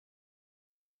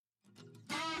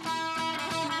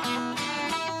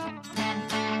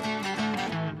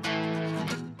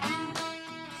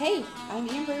Hey, I'm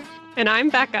Amber. And I'm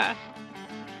Becca.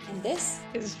 And this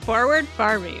is Forward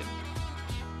Farming.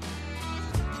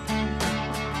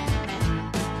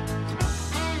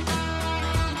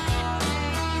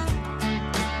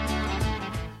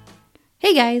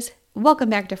 Hey guys, welcome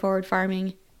back to Forward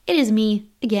Farming. It is me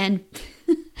again.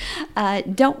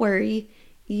 Don't worry,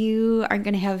 you aren't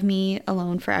going to have me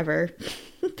alone forever.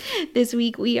 This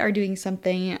week we are doing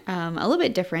something a little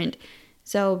bit different.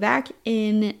 So back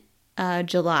in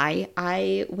July,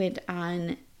 I went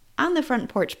on the Front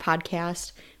Porch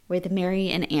podcast with Mary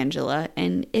and Angela.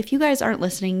 And if you guys aren't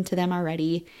listening to them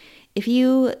already, if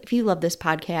you love this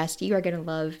podcast, you are going to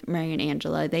love Mary and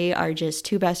Angela. They are just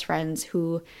two best friends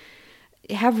who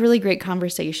have really great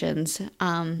conversations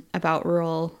about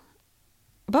rural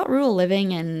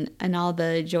living and all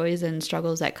the joys and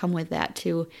struggles that come with that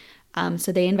too.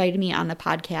 So they invited me on the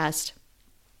podcast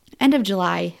end of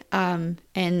July,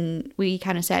 and we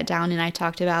kind of sat down and I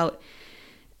talked about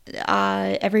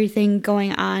everything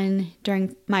going on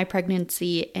during my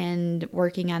pregnancy and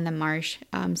working on the marsh,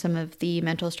 some of the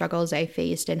mental struggles I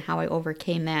faced and how I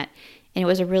overcame that. And it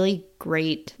was a really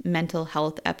great mental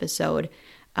health episode.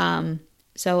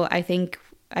 So I think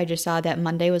I just saw that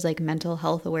Monday was like Mental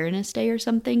Health Awareness Day or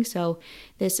something. So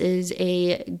this is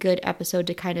a good episode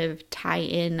to kind of tie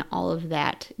in all of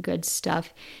that good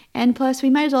stuff. And plus, we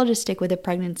might as well just stick with the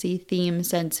pregnancy theme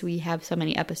since we have so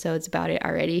many episodes about it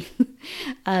already.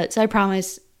 So I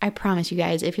promise you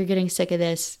guys, if you're getting sick of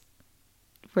this,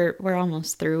 we're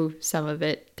almost through some of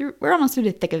it. We're almost through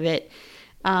the thick of it.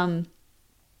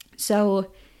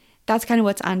 So that's kind of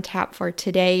what's on tap for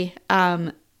today.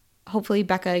 Hopefully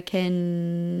Becca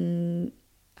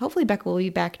will be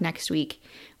back next week.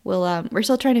 We're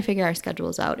still trying to figure our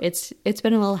schedules out. It's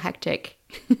been a little hectic.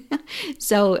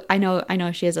 So I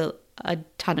know she has a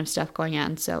ton of stuff going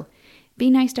on. So be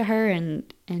nice to her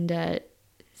and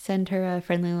send her a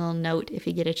friendly little note if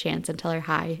you get a chance and tell her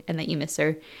hi and that you miss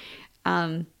her.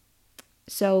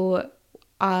 So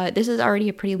this is already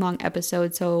a pretty long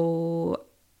episode, so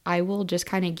I will just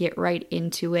kind of get right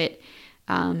into it.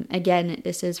 Again,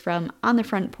 this is from On the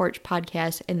Front Porch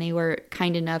podcast, and they were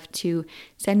kind enough to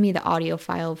send me the audio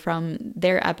file from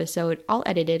their episode, all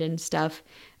edited and stuff,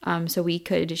 so we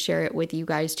could share it with you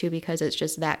guys too, because it's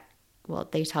just that, well,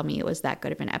 they tell me it was that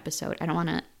good of an episode. I don't want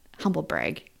to humble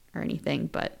brag or anything,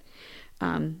 but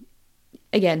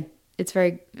again, it's a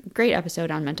very great episode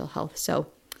on mental health. So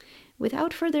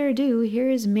without further ado, here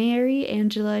is Mary,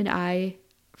 Angela, and I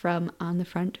from On the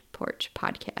Front Porch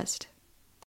podcast.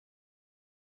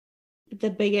 The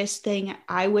biggest thing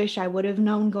I wish I would have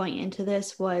known going into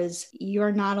this was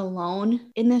you're not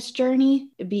alone in this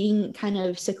journey. Being kind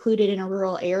of secluded in a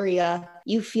rural area,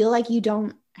 you feel like you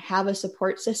don't have a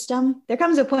support system. There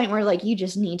comes a point where like you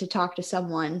just need to talk to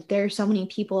someone. There are so many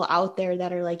people out there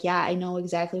that are like, yeah, I know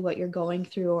exactly what you're going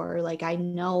through, or like I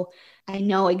know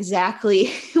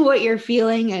exactly what you're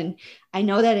feeling, and I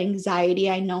know that anxiety,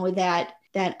 I know that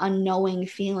unknowing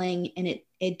feeling, and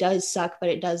it does suck, but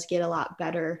it does get a lot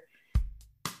better.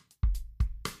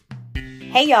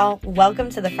 Hey y'all, welcome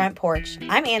to the Front Porch.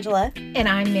 I'm Angela. And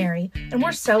I'm Mary, and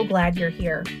we're so glad you're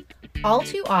here. All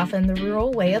too often, the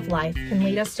rural way of life can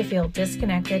lead us to feel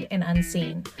disconnected and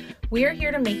unseen. We are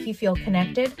here to make you feel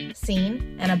connected,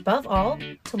 seen, and above all,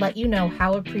 to let you know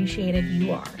how appreciated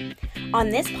you are. On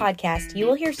this podcast, you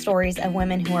will hear stories of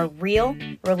women who are real,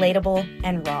 relatable,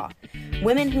 and raw.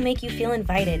 Women who make you feel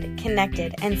invited,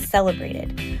 connected, and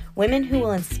celebrated. Women who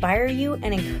will inspire you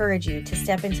and encourage you to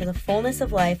step into the fullness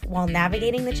of life while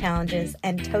navigating the challenges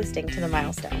and toasting to the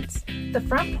milestones. The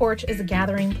Front Porch is a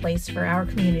gathering place for our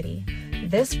community.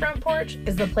 This Front Porch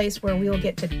is the place where we will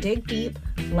get to dig deep,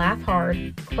 laugh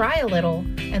hard, cry a little,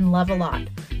 and love a lot.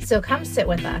 So come sit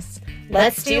with us.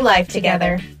 Let's do life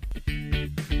together.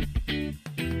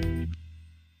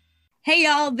 Hey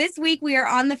y'all, this week we are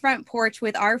on the Front Porch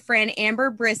with our friend Amber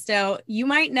Bristow. You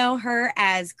might know her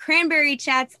as Cranberry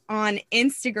Chats on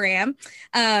Instagram.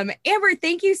 Amber,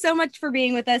 thank you so much for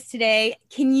being with us today.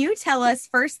 Can you tell us,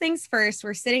 first things first,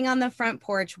 we're sitting on the front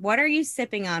porch. What are you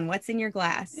sipping on? What's in your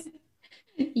glass?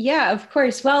 Yeah, of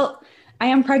course. Well, I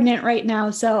am pregnant right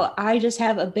now, so I just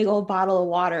have a big old bottle of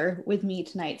water with me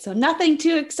tonight. So nothing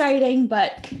too exciting,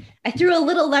 but I threw a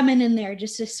little lemon in there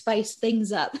just to spice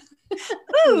things up.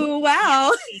 Ooh,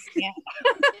 wow. Yeah.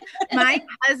 My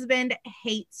husband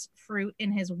hates fruit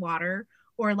in his water,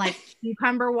 or like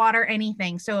cucumber water,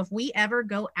 anything. So if we ever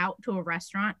go out to a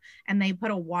restaurant and they put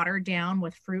a water down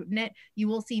with fruit in it, you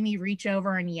will see me reach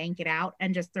over and yank it out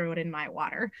and just throw it in my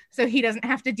water so he doesn't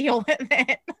have to deal with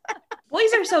it.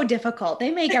 Boys are so difficult.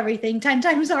 They make everything 10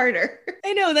 times harder.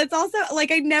 I know, that's also like,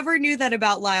 I never knew that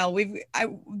about Lyle.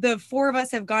 The four of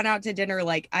us have gone out to dinner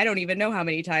like I don't even know how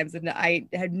many times, and I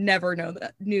had never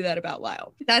knew that about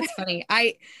Lyle. That's funny.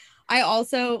 I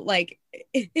also like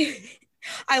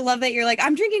I love that you're like,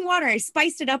 I'm drinking water. I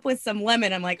spiced it up with some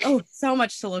lemon. I'm like, oh, so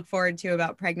much to look forward to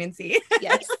about pregnancy.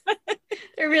 Yes,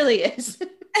 there really is.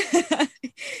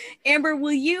 Amber,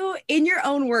 will you, in your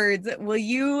own words,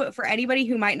 for anybody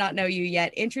who might not know you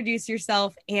yet, introduce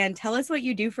yourself and tell us what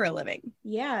you do for a living?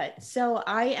 Yeah, so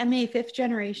I am a 5th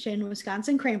generation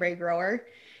Wisconsin cranberry grower.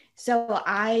 So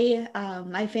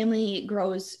my family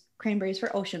grows cranberries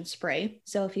for Ocean Spray.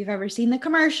 So if you've ever seen the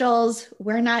commercials,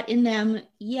 we're not in them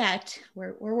yet.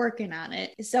 We're working on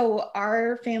it. So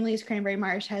our family's cranberry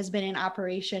marsh has been in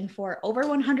operation for over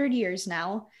 100 years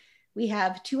now. We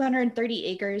have 230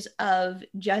 acres of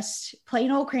just plain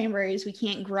old cranberries. We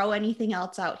can't grow anything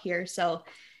else out here. So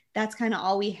that's kind of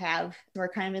all we have. We're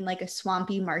kind of in like a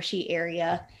swampy, marshy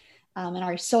area. And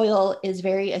our soil is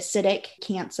very acidic,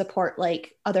 can't support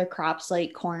like other crops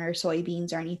like corn or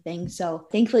soybeans or anything. So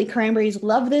thankfully, cranberries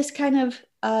love this kind of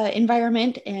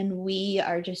environment. And we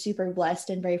are just super blessed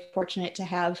and very fortunate to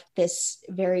have this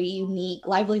very unique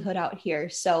livelihood out here.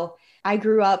 So I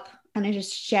grew up kind of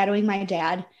just shadowing my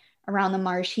dad around the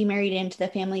marsh. He married into the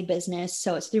family business,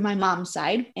 so it's through my mom's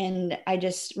side. And I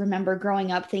just remember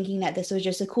growing up thinking that this was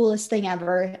just the coolest thing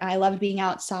ever. I loved being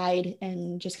outside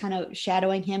and just kind of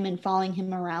shadowing him and following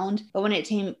him around. But when it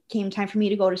came time for me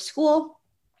to go to school,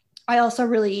 I also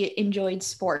really enjoyed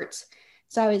sports.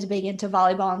 So I was big into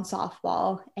volleyball and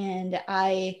softball, and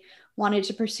I wanted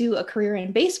to pursue a career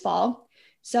in baseball.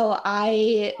 So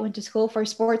I went to school for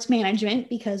sports management,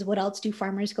 because what else do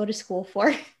farmers go to school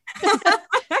for?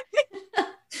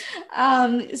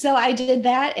 So I did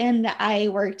that, and I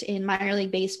worked in minor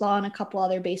league baseball and a couple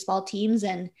other baseball teams.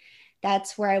 And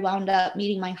that's where I wound up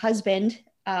meeting my husband.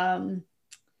 That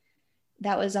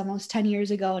was almost 10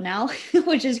 years ago now,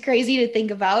 which is crazy to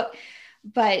think about.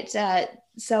 But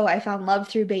so I found love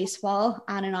through baseball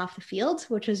on and off the field,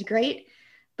 which was great.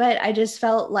 But I just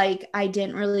felt like I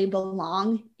didn't really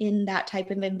belong in that type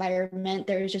of environment.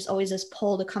 There was just always this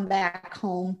pull to come back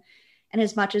home. And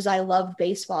as much as I loved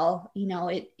baseball,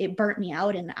 it burnt me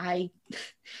out, and it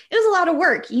was a lot of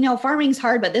work. Farming's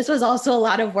hard, but this was also a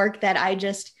lot of work that I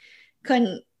just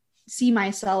couldn't see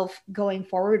myself going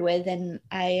forward with. And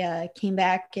I came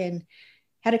back and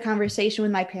had a conversation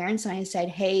with my parents, and I said,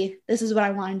 hey, this is what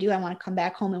I want to do. I want to come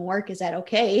back home and work. Is that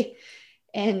okay?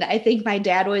 And I think my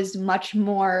dad was much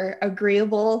more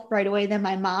agreeable right away than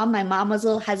my mom. My mom was a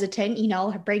little hesitant,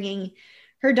 bringing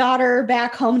her daughter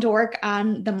back home to work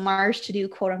on the marsh to do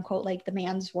quote unquote like the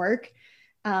man's work.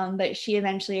 But she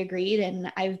eventually agreed,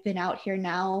 and I've been out here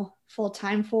now full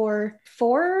time for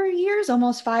 4 years,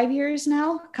 almost 5 years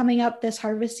now, coming up this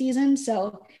harvest season.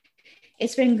 So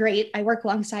it's been great. I work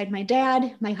alongside my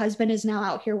dad. My husband is now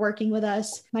out here working with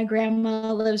us. My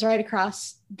grandma lives right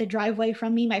across the driveway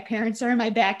from me. My parents are in my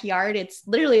backyard. It's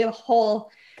literally a whole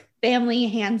family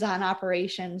hands-on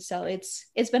operation. So it's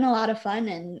been a lot of fun,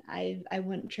 and I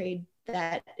wouldn't trade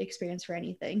that experience for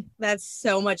anything. That's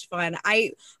so much fun.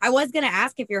 I was going to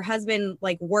ask if your husband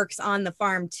like works on the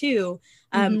farm too.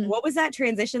 What was that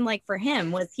transition like for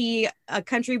him? Was he a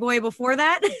country boy before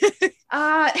that?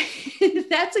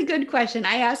 That's a good question.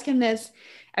 I ask him this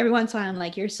every once in a while. I'm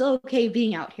like, you're still okay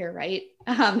being out here, right?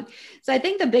 So I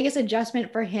think the biggest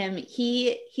adjustment for him,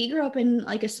 he grew up in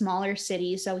like a smaller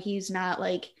city. So he's not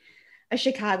like a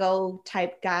Chicago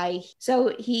type guy.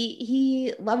 So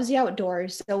he loves the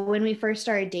outdoors. So when we first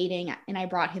started dating and I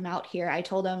brought him out here, I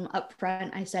told him up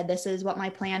front, I said, this is what my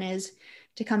plan is,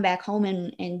 to come back home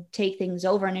and take things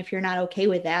over. And if you're not okay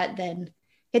with that, then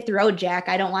hit the road, Jack.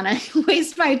 I don't want to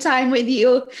waste my time with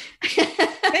you.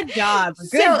 Good job.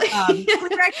 Good job.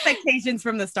 Clear expectations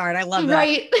from the start. I love that.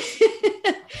 Right.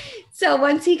 So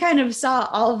once he kind of saw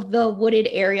all of the wooded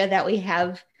area that we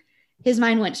have, his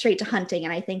mind went straight to hunting.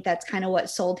 And I think that's kind of what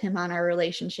sold him on our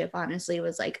relationship. Honestly, it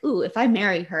was like, ooh, if I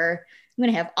marry her, I'm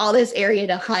going to have all this area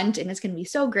to hunt and it's going to be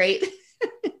so great.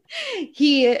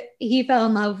 He fell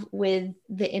in love with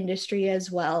the industry as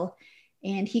well.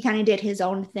 And he kind of did his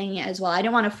own thing as well. I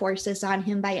didn't want to force this on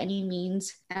him by any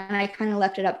means. And I kind of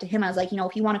left it up to him. I was like,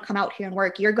 if you want to come out here and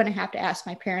work, you're going to have to ask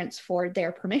my parents for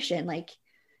their permission. Like,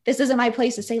 this isn't my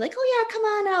place to say like, oh yeah, come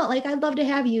on out. Like, I'd love to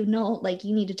have you. No, like,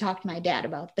 you need to talk to my dad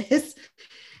about this.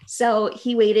 So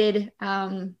he waited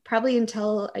probably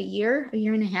until a year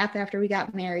and a half after we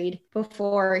got married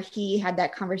before he had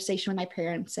that conversation with my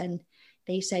parents. And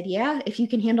they said, yeah, if you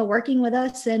can handle working with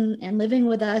us and living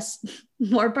with us,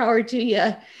 more power to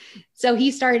you. So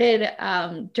he started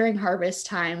during harvest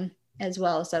time. as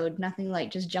well. So nothing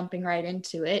like just jumping right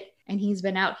into it. And he's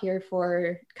been out here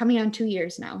for coming on 2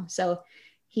 years now. So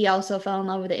he also fell in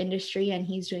love with the industry, and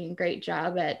he's doing a great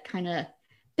job at kind of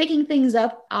picking things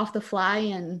up off the fly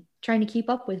and trying to keep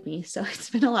up with me. So it's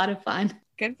been a lot of fun.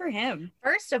 Good for him.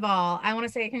 First of all, I want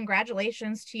to say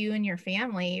congratulations to you and your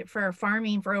family for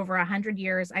farming for over 100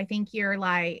 years. I think you're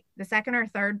like the second or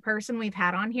third person we've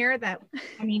had on here that,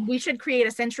 I mean, we should create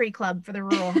a century club for the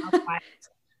rural housewives.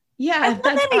 Yeah,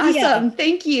 that's awesome.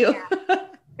 Thank you. Yeah.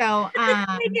 So,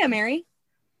 good idea, Mary.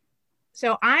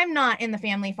 So I'm not in the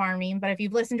family farming, but if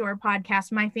you've listened to our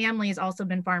podcast, my family has also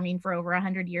been farming for over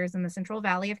 100 years in the Central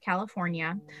Valley of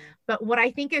California. But what I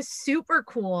think is super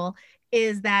cool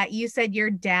is that you said your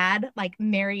dad like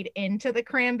married into the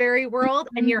cranberry world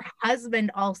and your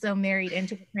husband also married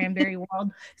into the cranberry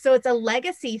world. So it's a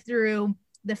legacy through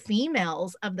the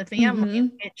females of the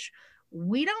family, which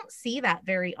we don't see that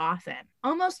very often.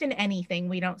 Almost in anything,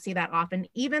 we don't see that often.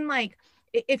 Even like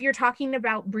if you're talking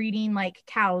about breeding like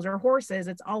cows or horses,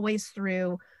 it's always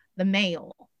through the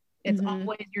male. It's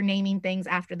always you're naming things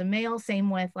after the male. Same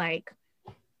with like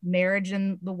marriage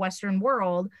in the Western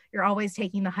world, you're always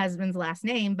taking the husband's last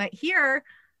name. But here,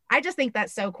 I just think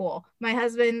that's so cool. My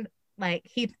husband, like,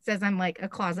 he says I'm like a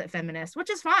closet feminist, which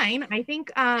is fine. I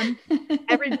think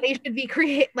everybody should be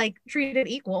treated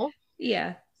equal.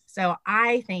 Yeah. So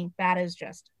I think that is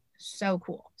just so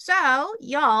cool. So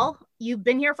y'all, you've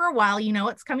been here for a while. You know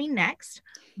what's coming next.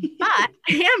 But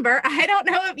Amber, I don't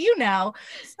know if you know.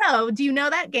 So do you know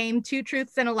that game, Two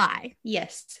Truths and a Lie?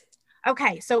 Yes.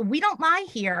 Okay, so we don't lie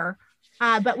here,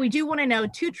 but we do want to know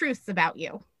 2 truths about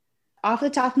you. Off the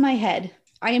top of my head,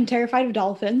 I am terrified of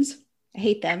dolphins. I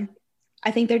hate them. I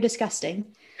think they're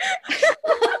disgusting.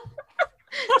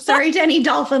 Sorry to any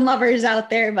dolphin lovers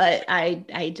out there, but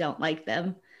I don't like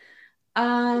them.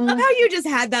 I love how you just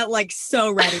had that like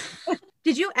so ready.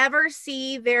 Did you ever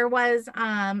see there was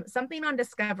something on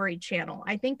Discovery Channel?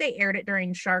 I think they aired it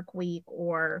during Shark Week,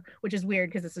 which is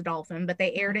weird because it's a dolphin, but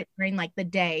they aired it during like the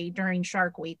day during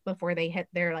Shark Week before they hit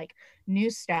their like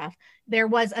news stuff. There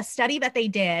was a study that they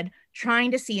did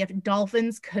trying to see if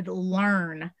dolphins could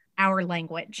learn our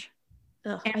language.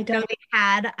 Ugh, and so they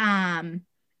had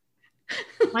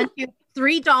 1, 2,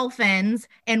 3 dolphins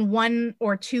and 1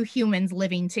 or 2 humans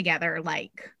living together,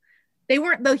 like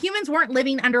the humans weren't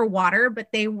living underwater, but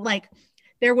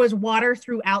there was water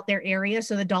throughout their area.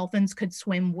 So the dolphins could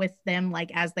swim with them,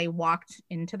 like as they walked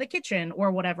into the kitchen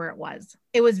or whatever it was.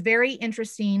 It was very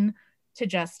interesting to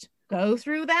just go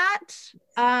through that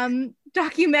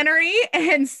documentary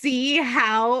and see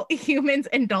how humans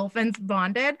and dolphins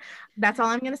bonded. That's all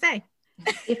I'm going to say.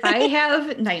 If I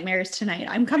have nightmares tonight,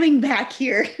 I'm coming back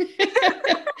here.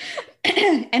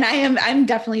 And I'm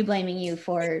definitely blaming you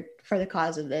for the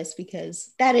cause of this,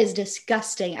 because that is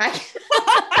disgusting.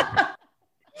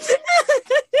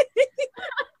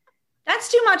 That's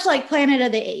too much like Planet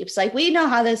of the Apes. Like, we know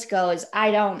how this goes.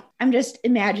 I'm just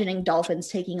imagining dolphins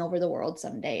taking over the world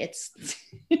someday. It's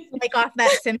like off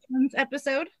that Simpsons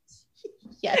episode.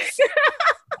 Yes.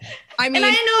 I mean, and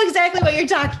I know exactly what you're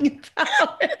talking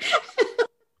about.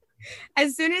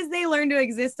 As soon as they learn to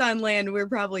exist on land, we're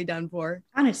probably done for.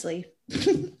 Honestly.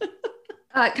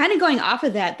 Kind of going off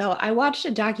of that, though, I watched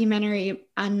a documentary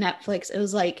on Netflix. It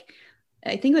was like,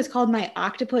 I think it was called My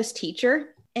Octopus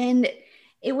Teacher. And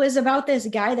it was about this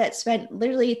guy that spent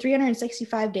literally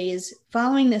 365 days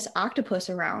following this octopus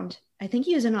around. I think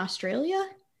he was in Australia,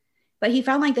 but he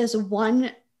found like this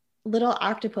one little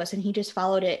octopus and he just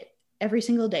followed it every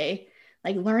single day,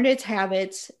 like learned its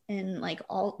habits and like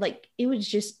all, like it was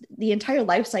just the entire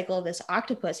life cycle of this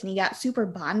octopus. And he got super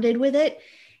bonded with it.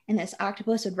 And this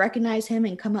octopus would recognize him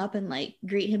and come up and like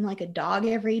greet him like a dog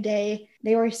every day.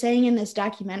 They were saying in this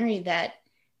documentary that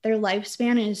their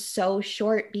lifespan is so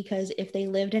short because if they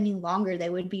lived any longer, they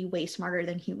would be way smarter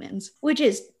than humans, which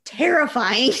is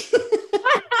terrifying.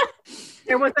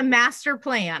 There was a master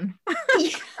plan.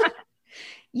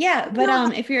 Yeah,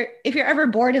 but if you're ever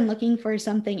bored and looking for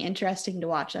something interesting to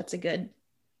watch, that's a good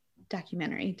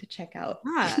documentary to check out.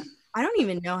 Yeah, I don't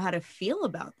even know how to feel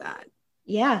about that.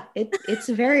 Yeah, it's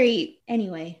very,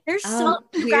 anyway. There's so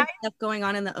weird stuff going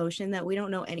on in the ocean that we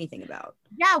don't know anything about.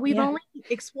 Yeah, we've only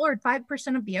explored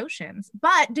 5% of the oceans.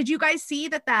 But did you guys see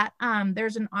that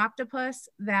there's an octopus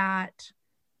that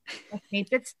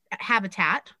escaped its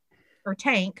habitat or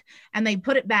tank and they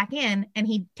put it back in and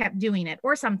he kept doing it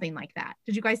or something like that?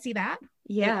 Did you guys see that?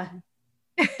 Yeah.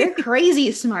 They're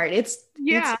crazy smart. And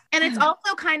it's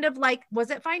also kind of like,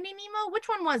 was it Finding Nemo? Which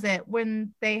one was it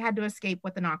when they had to escape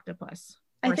with an octopus?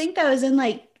 I think that was in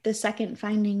like the second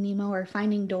Finding Nemo or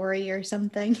Finding Dory or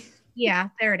something. Yeah,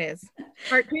 there it is.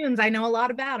 Cartoons. I know a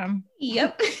lot about them.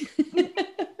 Yep.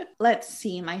 Let's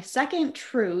see. My second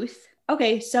truth.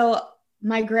 Okay, so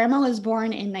my grandma was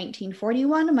born in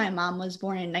 1941. My mom was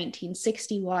born in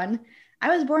 1961.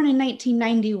 I was born in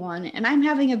 1991, and I'm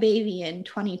having a baby in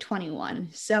 2021.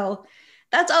 So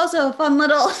that's also a fun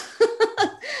little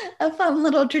a fun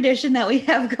little tradition that we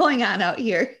have going on out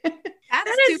here.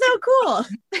 That is so cool.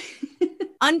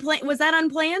 Unplanned. Was that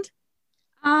unplanned?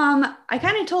 I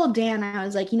kind of told Dan, I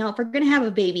was like, if we're going to have a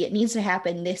baby, it needs to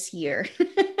happen this year.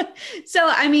 So,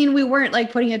 I mean, we weren't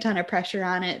like putting a ton of pressure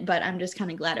on it, but I'm just kind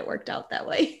of glad it worked out that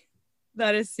way.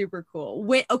 That is super cool.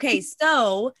 Okay,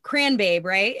 so Cran-Babe,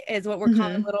 right, is what we're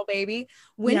calling little baby.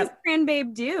 When does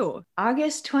Cran-Babe due?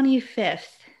 August 25th.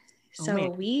 Oh, So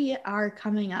man. we are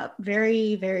coming up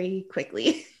very, very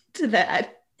quickly to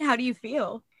that. How do you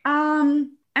feel?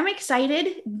 I'm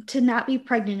excited to not be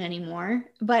pregnant anymore,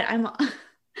 but I'm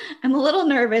a little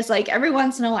nervous. Like every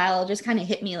once in a while, it'll just kind of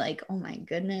hit me like, oh my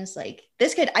goodness, like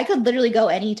I could literally go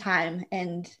anytime.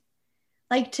 And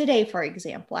like today, for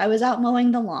example, I was out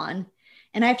mowing the lawn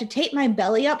and I have to tape my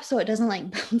belly up so it doesn't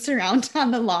like bounce around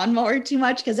on the lawnmower too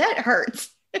much because that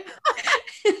hurts.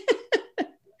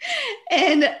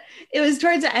 And it was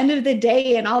towards the end of the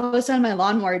day and all of a sudden my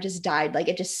lawnmower just died. Like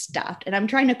it just stopped. And I'm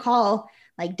trying to call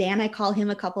like Dan, I call him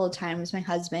a couple of times, my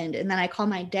husband, and then I call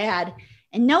my dad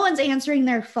and no one's answering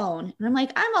their phone. And I'm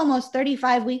like, I'm almost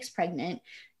 35 weeks pregnant.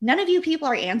 None of you people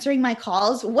are answering my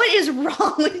calls. What is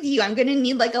wrong with you? I'm going to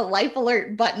need like a life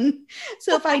alert button.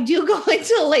 So if I do go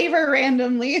into labor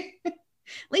randomly, at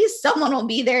least someone will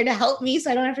be there to help me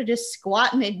so I don't have to just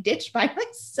squat in a ditch by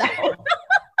myself.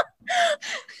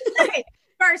 Okay.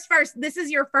 First, this is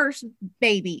your first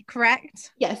baby,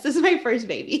 correct? Yes, this is my first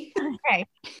baby. Okay.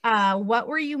 What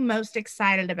were you most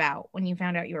excited about when you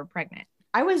found out you were pregnant?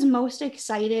 I was most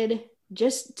excited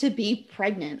just to be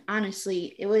pregnant.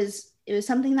 Honestly, it was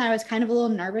something that I was kind of a little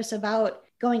nervous about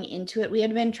going into it. We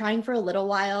had been trying for a little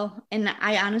while, and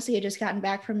I honestly had just gotten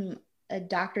back from a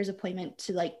doctor's appointment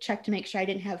to like check to make sure I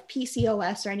didn't have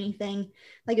PCOS or anything.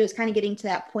 Like it was kind of getting to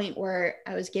that point where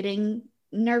I was getting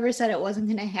nervous that it wasn't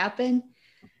going to happen.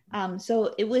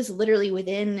 So it was literally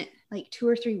within like 2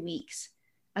 or 3 weeks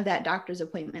of that doctor's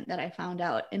appointment that I found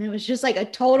out. And it was just like a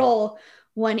total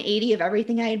 180 of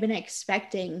everything I had been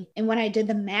expecting. And when I did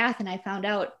the math and I found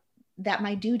out that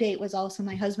my due date was also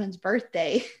my husband's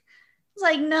birthday, I was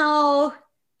like, no,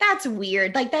 that's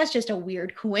weird. Like, that's just a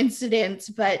weird coincidence.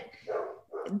 But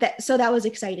so that was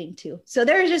exciting too. So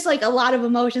there was just like a lot of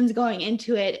emotions going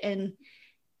into it. And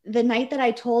the night that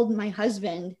I told my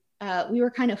husband, we were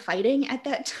kind of fighting at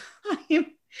that time,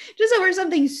 just over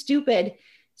something stupid.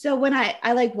 So when I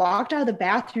like walked out of the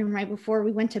bathroom right before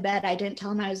we went to bed, I didn't tell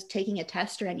him I was taking a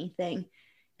test or anything.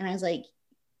 And I was like,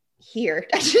 here,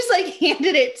 I just like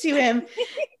handed it to him.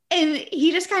 And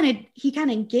he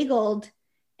kind of giggled.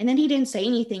 And then he didn't say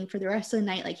anything for the rest of the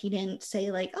night. Like he didn't say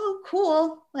like, oh,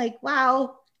 cool. Like,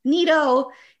 wow,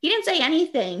 neato. He didn't say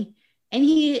anything. And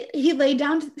he laid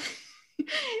down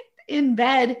in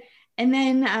bed. And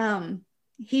then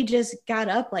he just got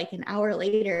up like an hour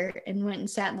later and went and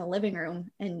sat in the living room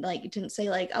and like didn't say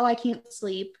like, oh, I can't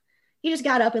sleep. He just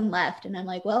got up and left. And I'm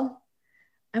like, well,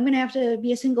 I'm going to have to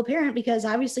be a single parent because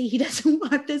obviously he doesn't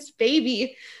want this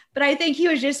baby. But I think he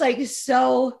was just like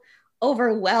so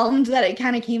overwhelmed that it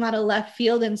kind of came out of left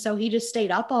field. And so he just stayed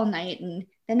up all night. And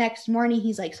the next morning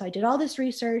he's like, so I did all this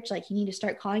research. Like you need to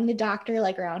start calling the doctor,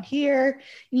 like around here,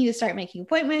 you need to start making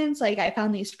appointments. Like I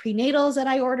found these prenatals that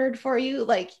I ordered for you.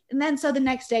 Like, and then so the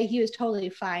next day he was totally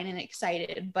fine and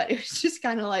excited, but it was just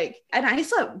kind of like, and I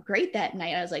slept great that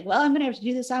night. I was like, well, I'm going to have to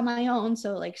do this on my own.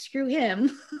 So like, screw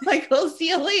him. Like, we'll see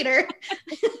you later.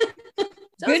 So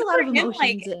there's a lot of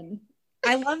emotions in.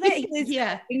 I love that his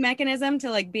Yeah. mechanism to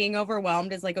like being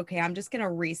overwhelmed is like, okay, I'm just going to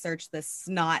research the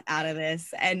snot out of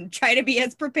this and try to be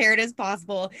as prepared as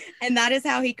possible. And that is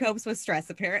how he copes with stress,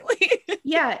 apparently.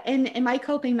 Yeah. And my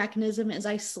coping mechanism is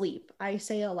I sleep. I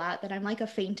say a lot that I'm like a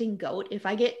fainting goat. If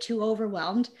I get too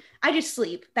overwhelmed, I just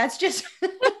sleep. That's just,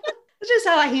 that's just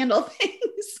how I handle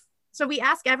things. So we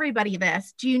ask everybody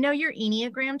this. Do you know your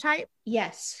Enneagram type?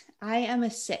 Yes, I am a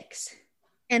 6.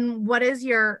 And what is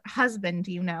your husband?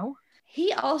 Do you know?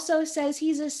 He also says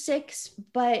he's a 6,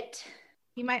 but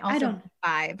He might I also don't- be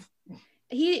 5.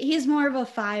 he's more of a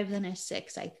 5 than a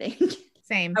 6, I think.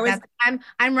 Same. I was-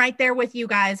 I'm right there with you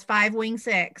guys. 5 wing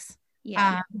 6.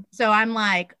 Yeah. So I'm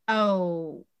like,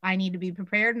 oh, I need to be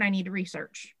prepared and I need to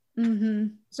research.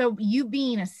 Mm-hmm. So you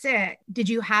being a 6,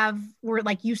 were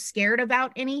like you scared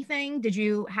about anything? Did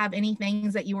you have any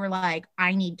things that you were like,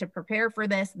 I need to prepare for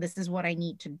this. This is what I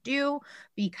need to do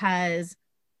because,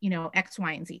 X,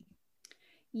 Y, and Z.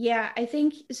 Yeah, I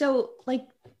think so. Like,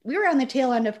 we were on the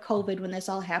tail end of COVID when this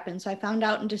all happened. So I found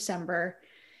out in December.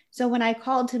 So when I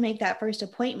called to make that first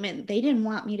appointment, they didn't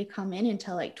want me to come in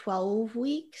until like 12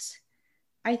 weeks,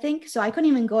 I think. So I couldn't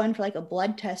even go in for like a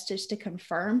blood test just to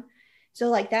confirm. So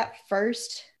like that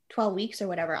first 12 weeks or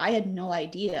whatever, I had no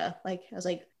idea. Like, I was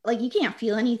like you can't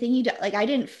feel anything. Like, I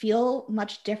didn't feel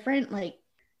much different, like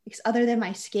other than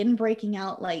my skin breaking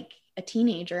out like a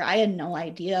teenager. I had no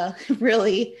idea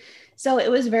really. So it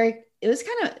was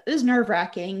nerve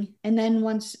wracking. And then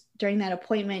once during that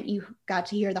appointment, you got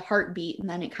to hear the heartbeat, and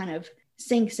then it kind of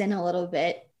sinks in a little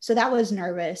bit. So that was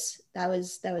nervous. That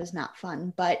was not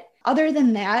fun. But other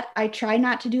than that, I try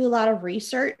not to do a lot of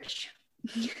research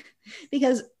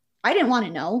because I didn't want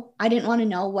to know. I didn't want to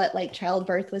know what like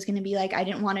childbirth was going to be like. I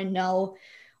didn't want to know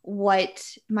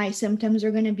what my symptoms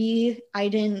are going to be. I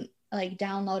didn't like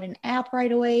download an app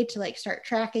right away to like start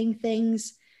tracking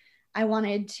things. I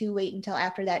wanted to wait until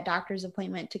after that doctor's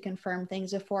appointment to confirm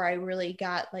things before I really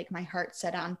got like my heart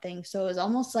set on things. So it was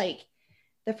almost like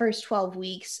the first 12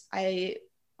 weeks, I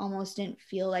almost didn't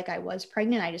feel like I was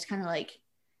pregnant. I just kind of like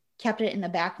kept it in the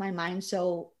back of my mind.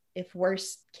 So if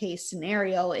worst case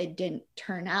scenario, it didn't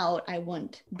turn out, I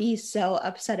wouldn't be so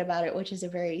upset about it, which is a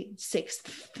very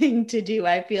sixth thing to do.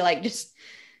 I feel like just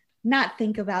not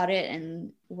think about it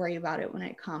and worry about it when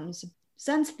it comes.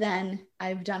 Since then,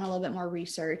 I've done a little bit more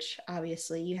research.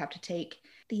 Obviously, you have to take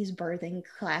these birthing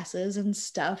classes and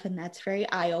stuff, and that's very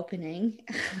eye-opening.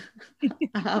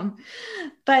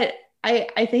 But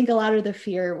I think a lot of the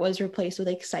fear was replaced with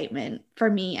excitement. For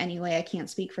me, anyway. I can't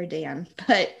speak for Dan,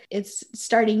 but it's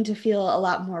starting to feel a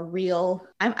lot more real.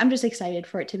 I'm just excited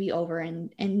for it to be over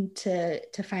and to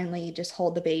finally just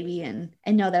hold the baby and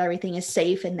know that everything is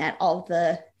safe and that all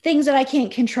the things that I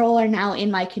can't control are now in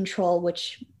my control,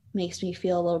 which makes me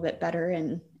feel a little bit better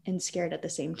and scared at the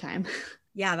same time.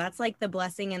 Yeah, that's like the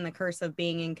blessing and the curse of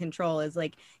being in control is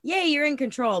like, yay, you're in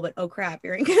control, but oh crap,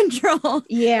 you're in control.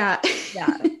 Yeah.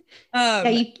 Yeah.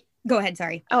 Go ahead.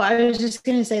 Sorry. Oh, I was just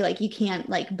going to say, like, you can't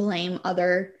like blame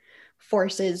other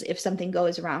forces if something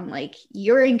goes wrong. Like,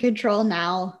 you're in control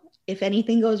now. If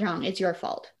anything goes wrong, it's your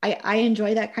fault. I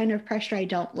enjoy that kind of pressure. I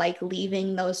don't like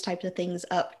leaving those types of things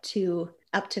up to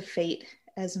fate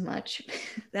as much.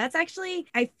 That's actually,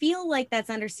 I feel like that's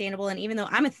understandable. And even though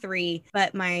I'm a 3,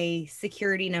 but my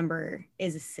security number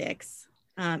is a 6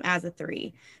 as a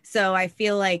 3. So I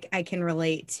feel like I can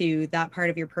relate to that part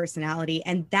of your personality.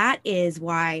 And that is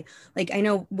why, like, I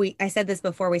know I said this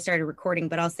before we started recording,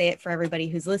 but I'll say it for everybody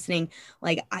who's listening.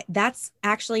 Like, that's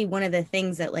actually one of the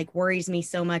things that like worries me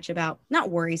so much about, not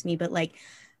worries me, but like,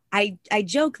 I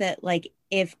joke that like,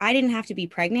 if I didn't have to be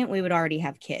pregnant, we would already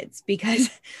have kids, because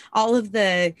all of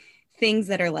the things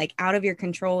that are like out of your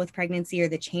control with pregnancy or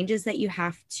the changes that you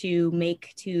have to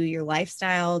make to your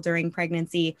lifestyle during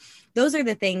pregnancy, those are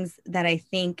the things that I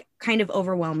think kind of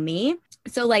overwhelm me.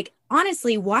 So like,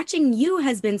 honestly, watching you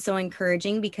has been so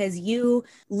encouraging because you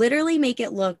literally make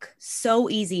it look so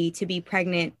easy to be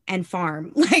pregnant and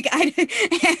farm.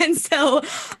 And so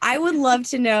I would love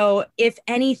to know, if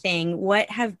anything,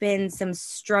 what have been some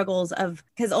struggles of,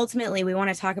 because ultimately we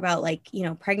want to talk about like, you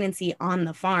know, pregnancy on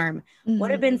the farm. Mm-hmm.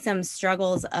 What have been some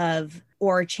struggles of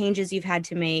or changes you've had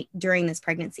to make during this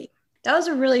pregnancy? That was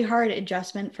a really hard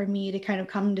adjustment for me to kind of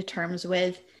come to terms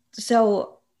with.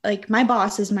 So like, my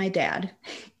boss is my dad.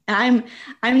 I'm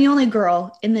the only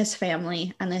girl in this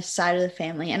family, on this side of the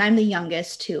family, and I'm the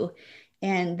youngest too.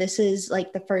 And this is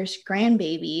like the first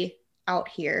grandbaby out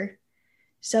here.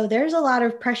 So there's a lot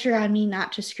of pressure on me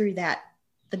not to screw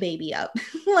the baby up.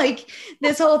 Like,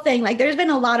 this whole thing, like, there's been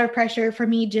a lot of pressure for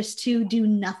me just to do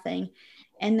nothing.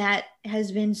 And that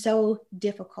has been so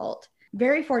difficult.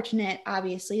 Very fortunate,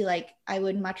 obviously. Like, I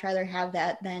would much rather have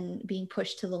that than being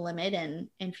pushed to the limit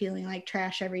and feeling like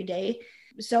trash every day.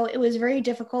 So it was very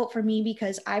difficult for me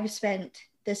because I've spent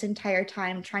this entire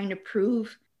time trying to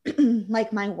prove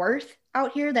like my worth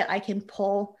out here, that I can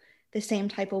pull the same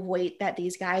type of weight that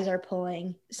these guys are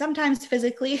pulling. Sometimes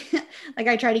physically, like,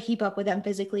 I try to keep up with them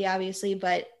physically, obviously,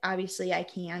 but obviously I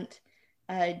can't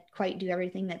quite do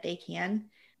everything that they can.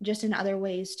 Just in other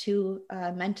ways too,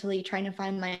 mentally trying to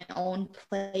find my own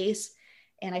place.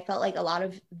 And I felt like a lot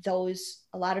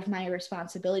of my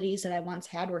responsibilities that I once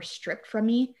had were stripped from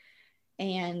me.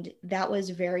 And that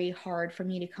was very hard for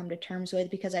me to come to terms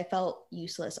with because I felt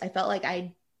useless. I felt like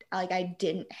I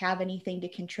didn't have anything to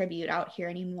contribute out here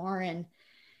anymore.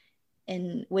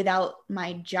 And without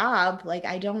my job, like,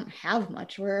 I don't have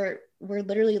much. We're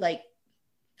literally like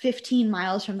 15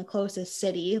 miles from the closest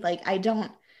city. Like, I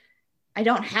don't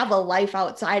have a life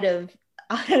outside of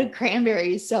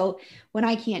Cranberry. So when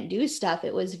I can't do stuff,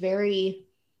 it was very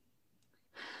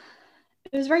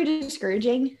it was very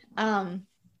discouraging.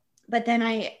 But then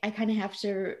I kind of have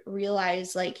to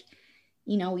realize, like,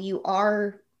 you know, you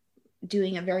are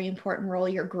doing a very important role.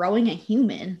 You're growing a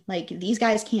human. Like, these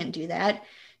guys can't do that.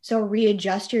 So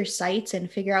readjust your sights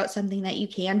and figure out something that you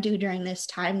can do during this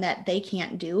time that they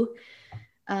can't do.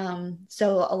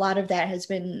 So a lot of that has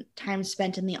been time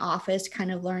spent in the office,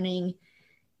 kind of learning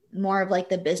more of like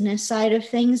the business side of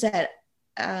things that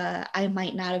I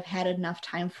might not have had enough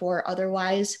time for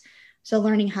otherwise. So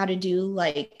learning how to do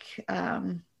like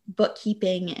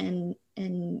bookkeeping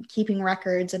and keeping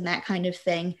records and that kind of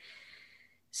thing.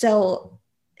 So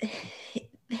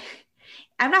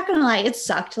I'm not gonna lie, it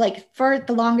sucked. Like, for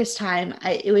the longest time,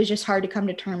 it was just hard to come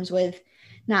to terms with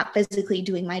not physically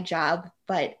doing my job,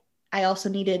 but I also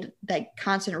needed that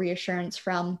constant reassurance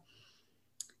from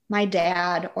my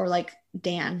dad or like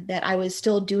Dan that I was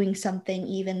still doing something,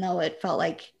 even though it felt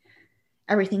like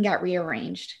everything got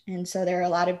rearranged. And so there are a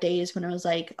lot of days when it was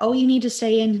like, oh, you need to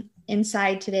stay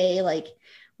inside today. Like,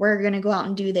 we're going to go out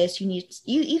and do this.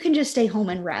 You can just stay home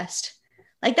and rest.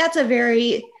 Like, that's a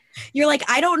very, you're like,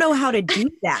 I don't know how to do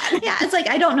that. yeah, it's like,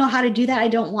 I don't know how to do that. I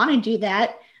don't want to do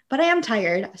that, but I am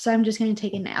tired. So I'm just going to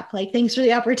take a nap. Like, thanks for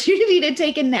the opportunity to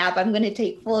take a nap. I'm going to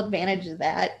take full advantage of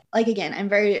that. Like, again, I'm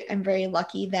very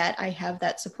lucky that I have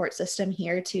that support system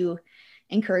here to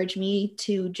encourage me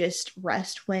to just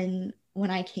rest when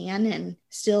I can and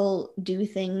still do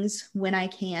things when I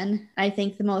can. I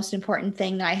think the most important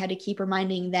thing that I had to keep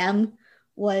reminding them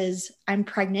was I'm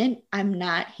pregnant. I'm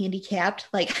not handicapped.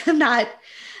 Like, I'm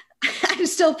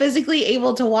still physically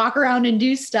able to walk around and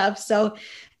do stuff. So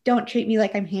don't treat me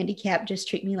like I'm handicapped. Just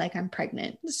treat me like I'm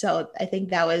pregnant. So I think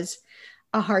that was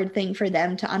a hard thing for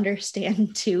them to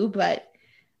understand too. But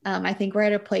I think we're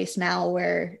at a place now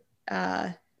where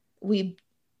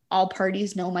all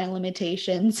parties know my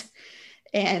limitations.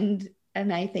 And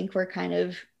I think we're kind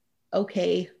of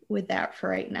okay with that for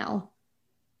right now.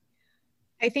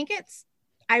 I think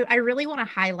I really want to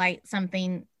highlight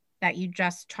something that you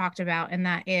just talked about, and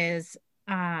that is,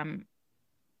 how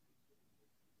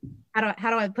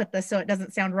do I put this so it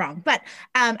doesn't sound wrong? But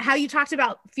how you talked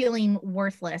about feeling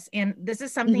worthless. And this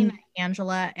is something that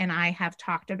Angela and I have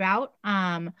talked about,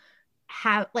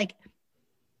 how, like,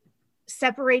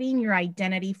 separating your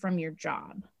identity from your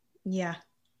job. Yeah.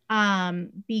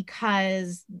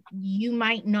 Because you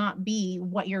might not be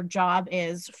what your job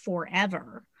is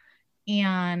forever.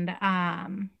 And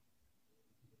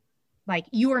like,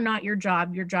 you are not your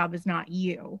job is not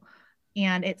you,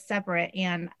 and it's separate.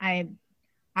 And I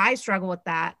struggled with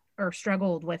that.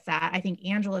 I think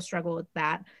Angela struggled with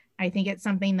that. I think it's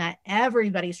something that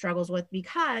everybody struggles with,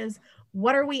 because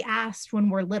what are we asked when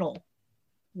we're little?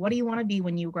 What do you want to be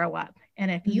when you grow up? And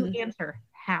if you answer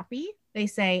happy, they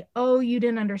say, oh, you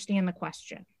didn't understand the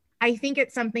question. I think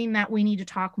it's something that we need to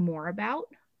talk more about.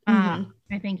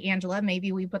 I think, Angela,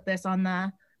 maybe we put this on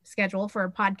the schedule for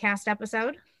a podcast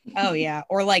episode. Oh yeah.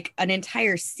 Or like an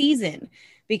entire season,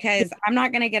 because I'm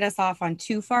not going to get us off on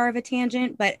too far of a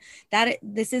tangent, but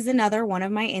this is another one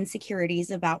of my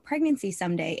insecurities about pregnancy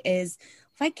someday is,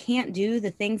 if I can't do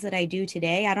the things that I do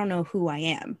today, I don't know who I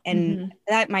am. And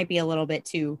that might be a little bit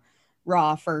too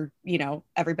raw for,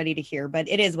 everybody to hear, but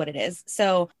it is what it is.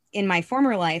 So in my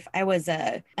former life, I was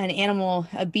a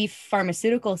beef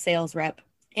pharmaceutical sales rep.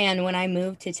 And when I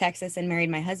moved to Texas and married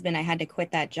my husband, I had to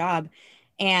quit that job.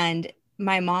 And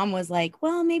my mom was like,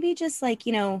 well, maybe just like,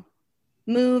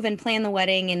 move and plan the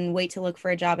wedding and wait to look for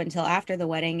a job until after the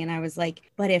wedding. And I was like,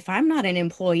 but if I'm not an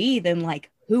employee, then like,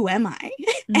 who am I?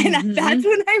 And that's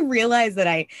when I realized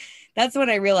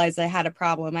I had a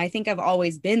problem. I think I've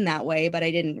always been that way, but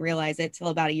I didn't realize it till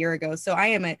about a year ago. So I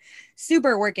am a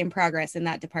super work in progress in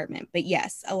that department. But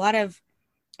yes, I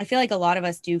feel like a lot of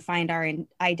us do find our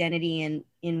identity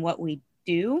in what we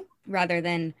do rather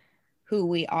than who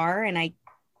we are. And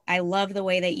I love the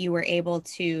way that you were able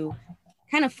to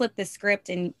kind of flip the script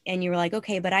and you were like,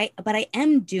 okay, but I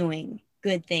am doing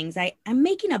good things. I'm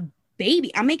making a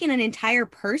baby. I'm making an entire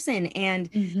person. And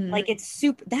like,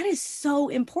 that is so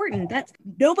important. That's,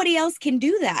 nobody else can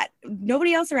do that.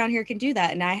 Nobody else around here can do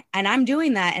that. And I'm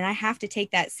doing that, and I have to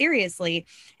take that seriously.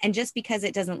 And just because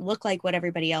it doesn't look like what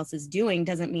everybody else is doing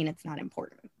doesn't mean it's not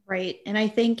important. Right. And I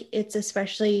think it's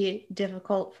especially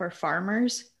difficult for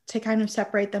farmers to kind of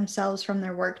separate themselves from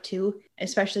their work too,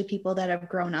 especially people that have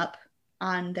grown up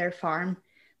on their farm.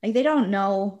 Like, they don't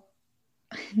know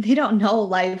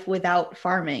life without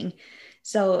farming.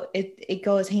 So it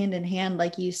goes hand in hand,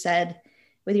 like you said,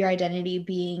 with your identity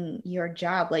being your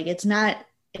job. Like, it's not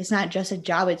just a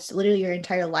job. It's literally your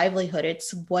entire livelihood.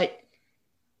 It's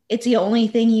the only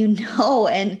thing you know.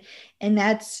 And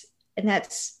that's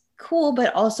cool,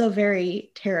 but also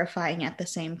very terrifying at the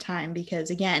same time.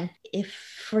 Because again, if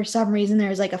for some reason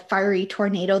there's like a fiery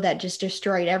tornado that just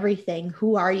destroyed everything,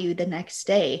 who are you the next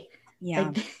day?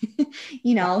 Yeah.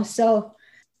 Like, so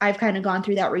I've kind of gone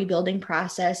through that rebuilding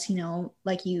process,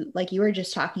 like you were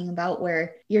just talking about,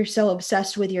 where you're so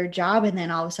obsessed with your job and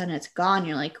then all of a sudden it's gone.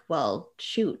 You're like, well,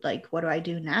 shoot, like, what do I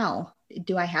do now?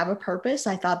 Do I have a purpose?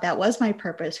 I thought that was my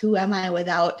purpose. Who am I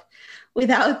without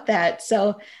that?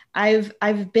 So I've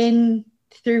been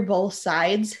through both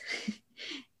sides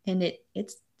and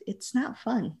it's not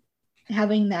fun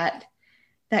having that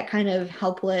kind of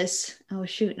helpless, oh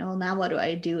shoot, no, now what do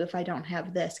I do if I don't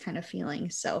have this kind of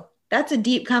feeling? So that's a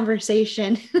deep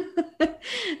conversation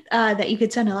that you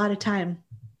could spend a lot of time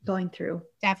going through.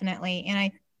 Definitely.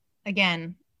 And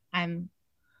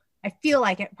I feel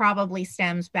like it probably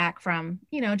stems back from,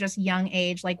 just young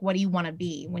age. Like, what do you want to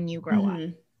be when you grow up?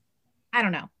 I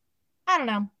don't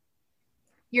know.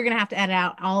 You're going to have to edit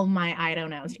out all my I don't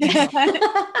knows. No,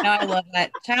 I love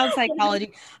that. Child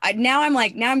psychology. Now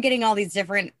I'm getting all these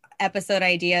different episode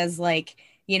ideas, like,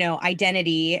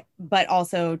 identity, but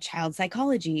also child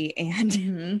psychology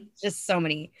and just so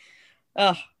many.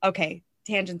 Oh, okay.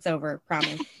 Tangents over,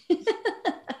 promise.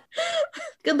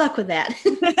 Good luck with that.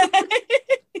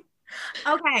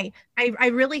 Okay. I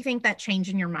really think that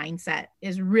changing your mindset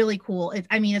is really cool.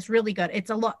 It's really good.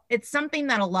 It's something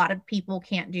that a lot of people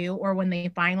can't do, or when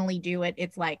they finally do it,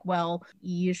 it's like, well,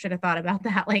 you should have thought about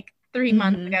that like 3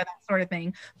 months ago, that sort of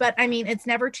thing. But it's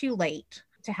never too late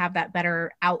to have that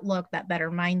better outlook, that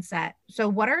better mindset. So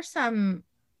what are some,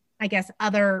 I guess,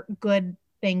 other good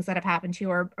things that have happened to you,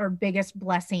 or biggest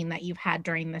blessing that you've had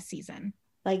during this season?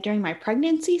 Like during my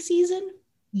pregnancy season?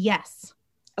 Yes.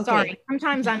 Okay. Sorry,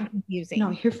 sometimes I'm confusing. No,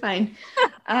 you're fine.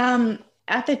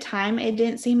 At the time, it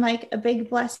didn't seem like a big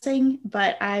blessing,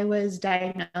 but I was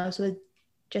diagnosed with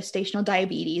gestational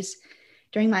diabetes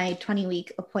during my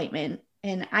 20-week appointment.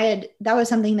 And that was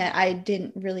something that I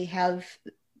didn't really have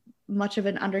much of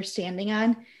an understanding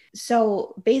on.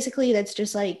 So basically that's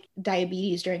just like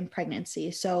diabetes during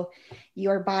pregnancy. So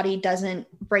your body doesn't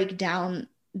break down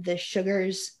the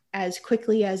sugars as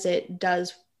quickly as it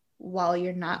does while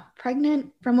you're not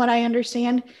pregnant, from what I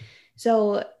understand.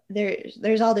 So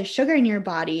there's all this sugar in your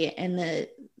body, and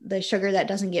the sugar that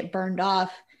doesn't get burned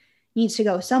off needs to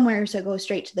go somewhere. So it goes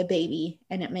straight to the baby,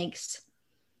 and it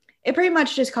pretty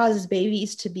much just causes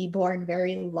babies to be born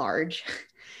very large.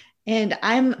 And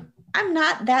I'm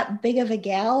not that big of a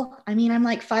gal. I mean, I'm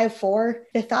like 5'4".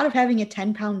 The thought of having a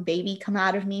 10-pound baby come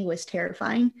out of me was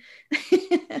terrifying.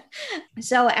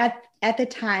 So at the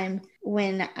time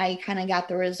when I kind of got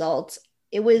the results,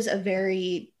 it was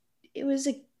a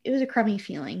crummy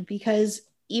feeling, because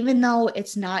even though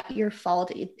it's not your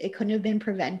fault, it couldn't have been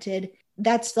prevented.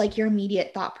 That's like your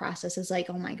immediate thought process is like,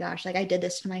 oh my gosh, like I did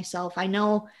this to myself. I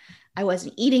know I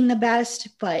wasn't eating the best,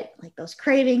 but like those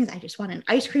cravings, I just wanted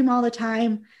ice cream all the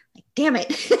time. Like, damn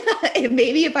it.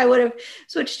 Maybe if I would have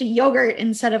switched to yogurt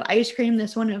instead of ice cream,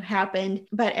 this wouldn't have happened.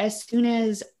 But as soon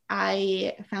as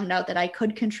I found out that I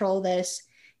could control this,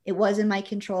 it was in my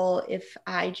control if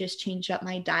I just changed up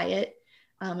my diet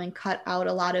and cut out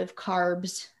a lot of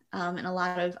carbs and a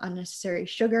lot of unnecessary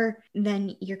sugar,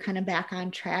 then you're kind of back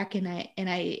on track. And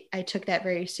I took that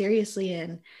very seriously,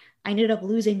 and I ended up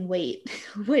losing weight,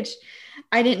 which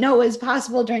I didn't know was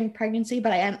possible during pregnancy,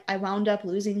 but I wound up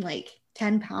losing like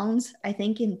 10 pounds, I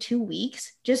think, in 2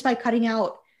 weeks, just by cutting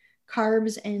out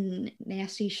carbs and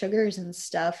nasty sugars and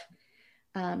stuff.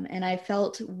 And I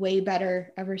felt way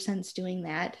better ever since doing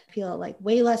that. I feel like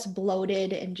way less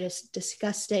bloated and just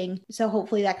disgusting. So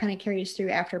hopefully that kind of carries through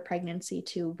after pregnancy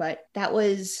too. But that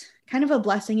was kind of a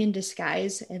blessing in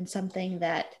disguise, and something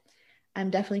that I'm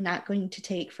definitely not going to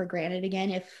take for granted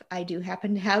again if I do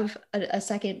happen to have a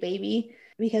second baby,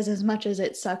 because as much as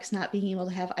it sucks not being able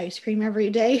to have ice cream every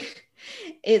day,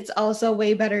 it's also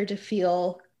way better to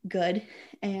feel good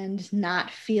and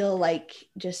not feel like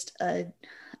just a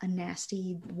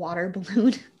nasty water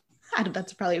balloon.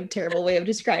 That's probably a terrible way of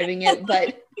describing it,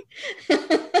 but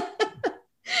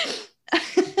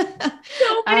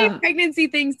so many pregnancy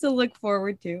things to look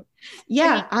forward to.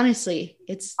 Yeah, honestly,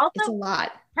 it's a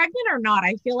lot. Pregnant or not,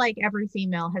 I feel like every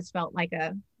female has felt like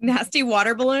a nasty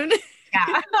water balloon.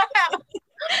 Yeah.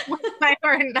 One way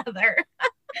or another.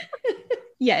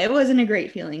 Yeah, it wasn't a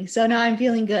great feeling. So now I'm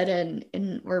feeling good,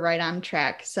 and we're right on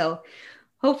track. So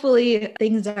hopefully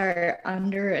things are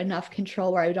under enough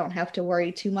control where I don't have to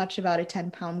worry too much about a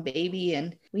 10-pound baby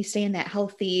and we stay in that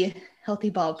healthy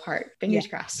ballpark. Fingers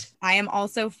crossed. I am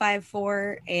also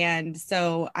 5'4", and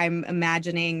so I'm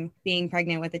imagining being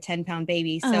pregnant with a 10-pound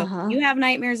baby. So if you have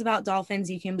nightmares about dolphins,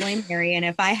 you can blame Mary. And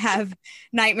if I have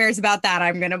nightmares about that,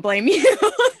 I'm going to blame you.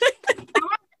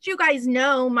 You guys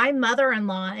know my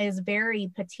mother-in-law is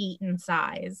very petite in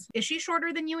size. Is she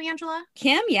shorter than you, Angela?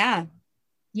 Kim, yeah.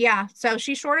 Yeah, so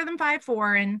she's shorter than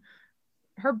 5'4", and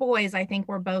her boys, I think,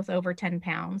 were both over 10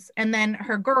 pounds. And then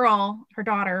her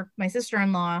daughter, my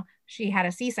sister-in-law, she had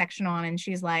a C-section on, and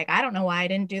she's like, I don't know why I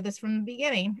didn't do this from the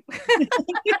beginning.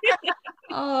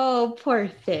 Oh, poor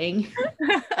thing.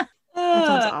 That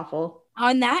sounds awful.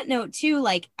 On that note, too,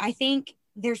 like, I think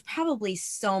there's probably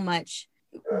so much.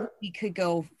 We could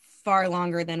go far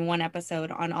longer than one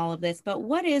episode on all of this, but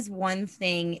what is one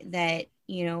thing that,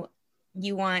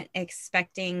 you want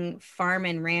expecting farm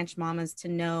and ranch mamas to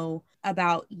know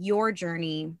about your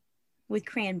journey with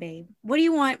Cran-Babe? What do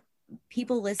you want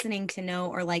people listening to know,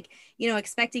 or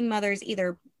expecting mothers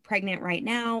either pregnant right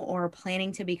now or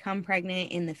planning to become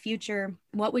pregnant in the future?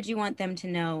 What would you want them to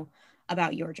know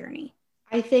about your journey?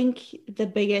 I think the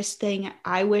biggest thing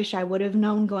I wish I would have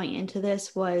known going into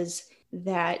this was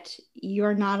that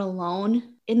you're not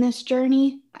alone in this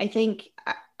journey. I think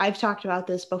I've talked about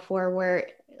this before where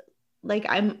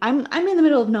I'm in the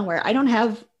middle of nowhere. I don't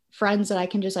have friends that I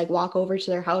can just walk over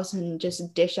to their house and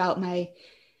just dish out my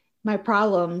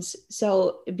problems.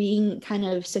 So being kind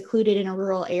of secluded in a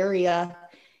rural area,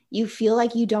 you feel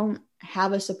like you don't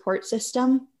have a support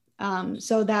system.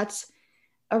 So that's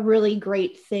a really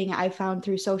great thing I found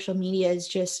through social media, is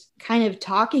just kind of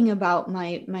talking about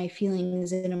my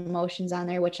feelings and emotions on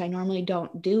there, which I normally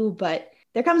don't do. But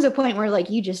there comes a point where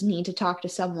you just need to talk to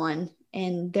someone.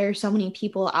 And there are so many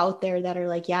people out there that are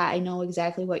like, yeah, I know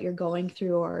exactly what you're going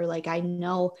through. Or I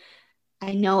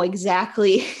know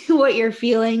exactly what you're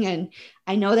feeling. And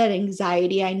I know that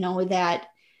anxiety, I know that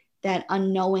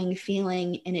unknowing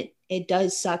feeling, and it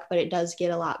does suck, but it does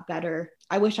get a lot better.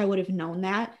 I wish I would have known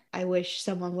that. I wish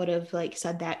someone would have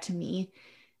said that to me,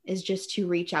 is just to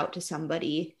reach out to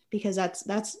somebody, because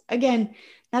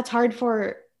that's hard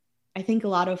for, I think, a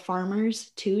lot of farmers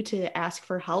too, to ask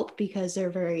for help, because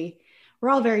we're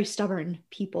all very stubborn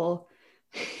people.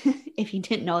 If you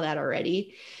didn't know that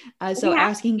already. So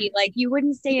asking, you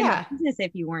wouldn't stay in the business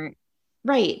if you weren't.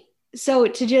 Right. So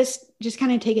to just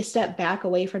kind of take a step back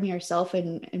away from yourself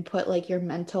and put your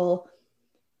mental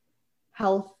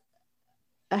health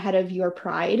ahead of your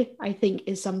pride, I think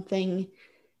is something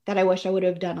that I wish I would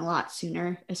have done a lot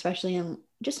sooner, especially in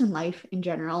life in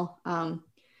general.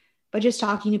 But just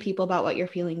talking to people about what you're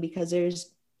feeling, because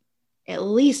there's at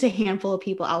least a handful of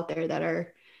people out there that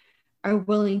are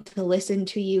willing to listen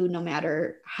to you, no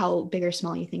matter how big or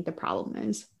small you think the problem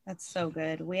is. That's so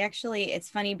good. It's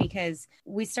funny because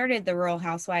we started the Rural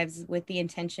Housewives with the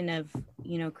intention of,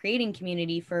 creating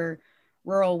community for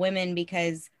rural women,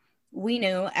 because we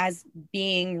knew, as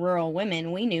being rural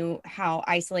women, we knew how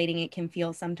isolating it can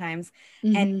feel sometimes.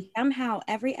 Mm-hmm. And somehow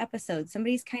every episode,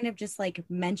 somebody's kind of just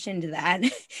mentioned that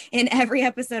in every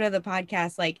episode of the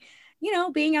podcast,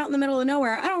 being out in the middle of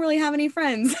nowhere, I don't really have any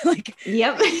friends.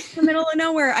 Yep. In the middle of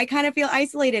nowhere, I kind of feel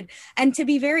isolated. And to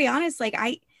be very honest,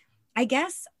 I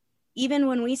guess even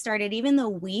when we started, even though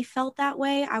we felt that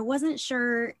way, I wasn't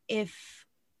sure if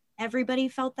everybody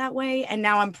felt that way. And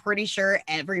now I'm pretty sure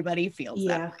everybody feels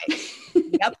that way.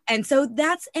 Yep. And so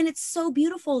it's so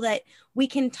beautiful that we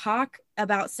can talk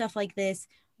about stuff like this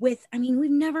we've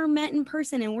never met in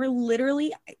person, and we're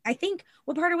literally, I think,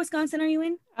 what part of Wisconsin are you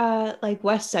in?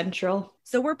 West Central.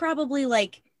 So we're probably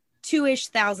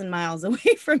 2,000 miles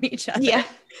away from each other. Yeah.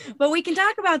 But we can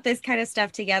talk about this kind of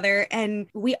stuff together, and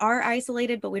we are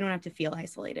isolated, but we don't have to feel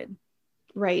isolated.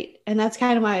 Right. And that's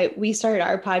kind of why we started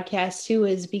our podcast too,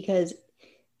 is because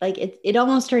it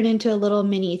almost turned into a little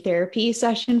mini therapy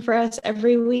session for us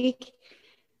every week.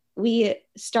 We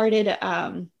started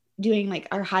doing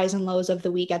our highs and lows of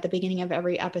the week at the beginning of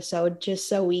every episode, just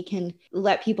so we can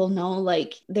let people know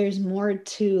there's more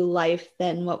to life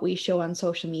than what we show on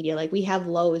social media. We have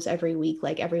lows every week,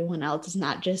 like everyone else. It's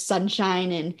not just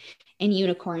sunshine and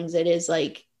unicorns. It is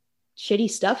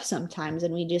shitty stuff sometimes,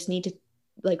 and we just need to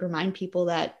remind people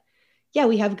that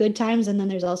we have good times, and then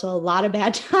there's also a lot of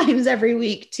bad times every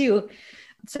week too.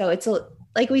 So it's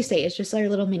like we say, it's just our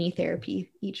little mini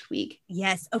therapy each week.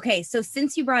 Yes. Okay. So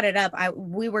since you brought it up,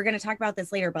 we were going to talk about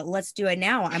this later, but let's do it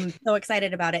now. I'm so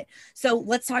excited about it. So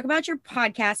let's talk about your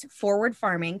podcast, Forward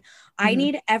Farming. Mm-hmm. I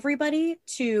need everybody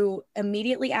to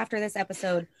immediately after this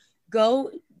episode,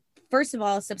 go first of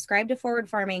all, subscribe to Forward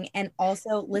Farming and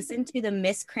also listen to the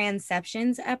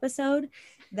Miscranceptions episode.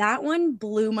 That one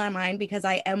blew my mind because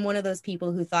I am one of those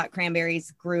people who thought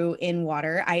cranberries grew in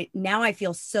water. Now I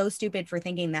feel so stupid for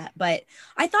thinking that, but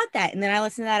I thought that. And then I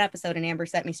listened to that episode and Amber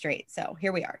set me straight. So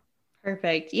here we are.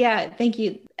 Perfect. Yeah. Thank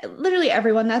you. Literally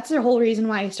everyone. That's the whole reason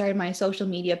why I started my social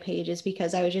media page, is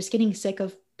because I was just getting sick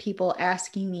of people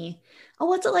asking me, oh,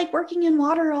 what's it like working in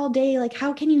water all day? Like,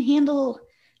 how can you handle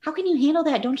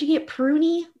that? Don't you get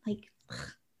pruny? Like,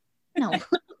 no.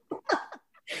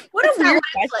 What a weird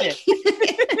question.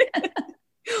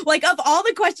 Like, of all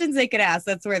the questions they could ask,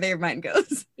 that's where their mind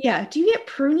goes. Yeah. Do you get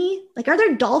pruny? Like, are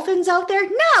there dolphins out there?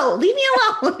 No, leave me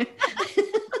alone.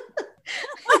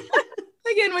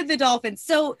 Again with the dolphins.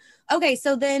 So, okay.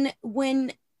 So then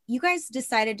when you guys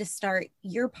decided to start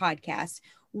your podcast,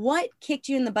 what kicked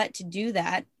you in the butt to do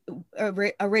that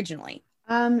originally?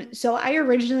 So I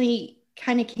originally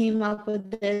kind of came up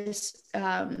with this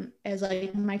as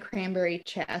like my Cranberry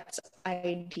Chats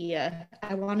idea.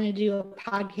 I wanted to do a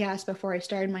podcast before I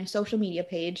started my social media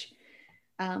page.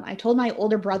 I told my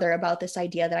older brother about this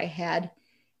idea that I had,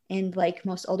 and like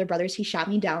most older brothers, he shot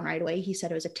me down right away. He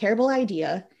said it was a terrible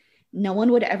idea. No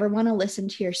one would ever want to listen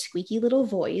to your squeaky little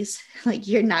voice. Like,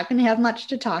 you're not going to have much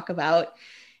to talk about.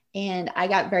 And I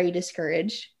got very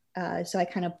discouraged. So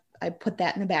I put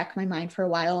that in the back of my mind for a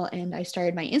while, and I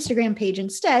started my Instagram page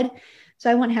instead. So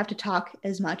I wouldn't have to talk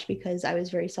as much because I was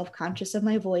very self-conscious of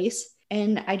my voice.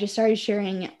 And I just started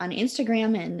sharing on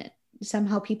Instagram, and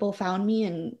somehow people found me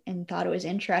and thought it was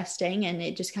interesting. And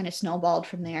it just kind of snowballed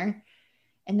from there.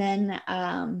 And then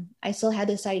I still had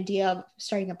this idea of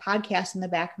starting a podcast in the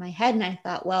back of my head. And I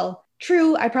thought, well,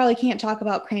 true, I probably can't talk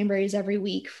about cranberries every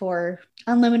week for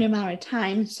unlimited amount of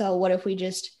time. So what if we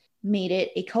just made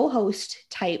it a co-host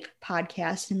type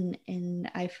podcast?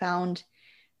 And I found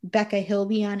Becca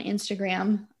Hilby on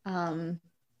Instagram.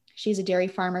 She's a dairy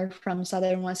farmer from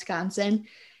southern Wisconsin.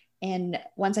 And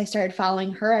once I started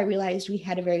following her, I realized we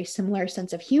had a very similar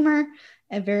sense of humor,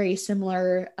 a very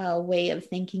similar way of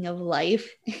thinking of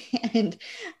life. And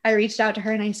I reached out to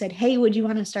her and I said, hey, would you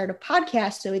want to start a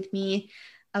podcast with me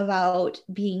about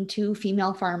being two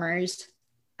female farmers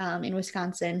in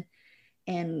Wisconsin,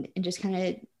 and just kind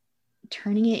of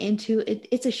turning it into,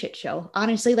 it's a shit show.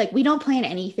 Honestly, like, we don't plan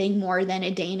anything more than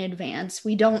a day in advance.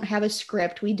 We don't have a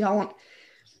script. We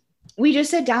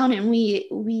just sit down, and we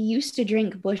used to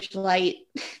drink Busch Light.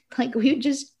 Like, we would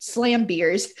just slam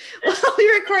beers while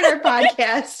we record our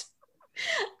podcast.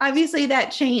 Obviously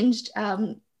that changed.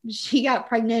 She got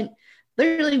pregnant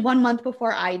literally 1 month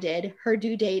before I did. Her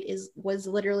due date was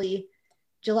literally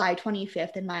July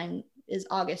 25th, and mine is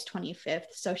August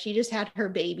 25th. So she just had her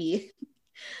baby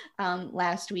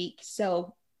last week.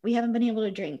 So we haven't been able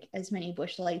to drink as many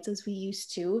Busch Lights as we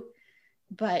used to,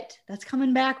 but that's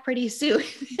coming back pretty soon.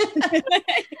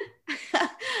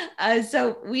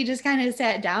 So we just kind of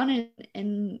sat down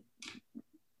and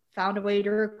found a way to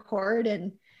record.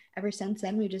 And ever since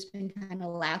then, we've just been kind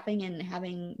of laughing and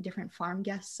having different farm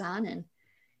guests on, and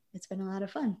it's been a lot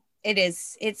of fun. It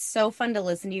is. It's so fun to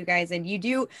listen to you guys. And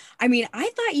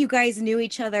I thought you guys knew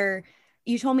each other.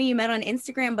 You told me you met on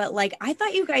Instagram, but like, I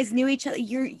thought you guys knew each other.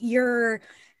 Your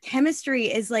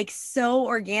chemistry is like so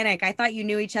organic. I thought you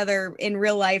knew each other in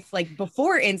real life, like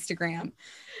before Instagram.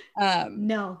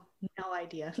 No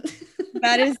idea.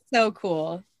 That is so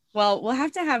cool. Well, we'll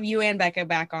have to have you and Becca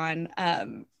back on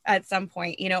at some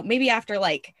point, maybe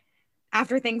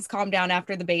after things calm down,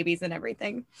 after the babies and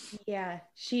everything. Yeah,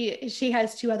 she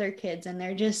has two other kids, and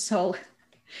they're just so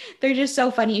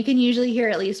funny. You can usually hear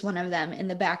at least one of them in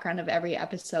the background of every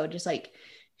episode, just like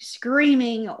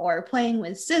screaming or playing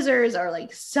with scissors, or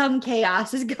like some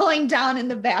chaos is going down in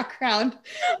the background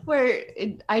where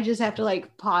I just have to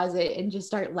like pause it and just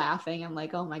start laughing. I'm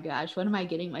like, oh my gosh, what am I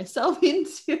getting myself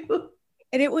into?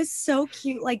 And it was so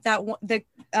cute. Like the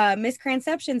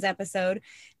Miscranceptions episode,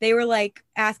 they were like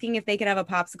asking if they could have a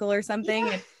popsicle or something.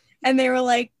 Yeah. And they were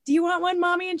like, do you want one,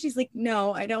 mommy? And she's like,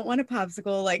 no, I don't want a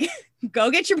popsicle. Like, go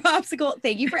get your popsicle.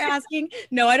 Thank you for asking.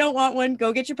 No, I don't want one.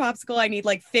 Go get your popsicle. I need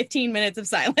like 15 minutes of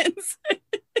silence.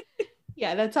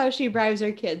 Yeah, that's how she bribes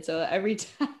her kids. So every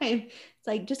time it's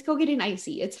like, just go get an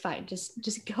icy. It's fine.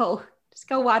 Just go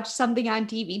watch something on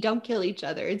TV. Don't kill each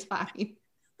other. It's fine.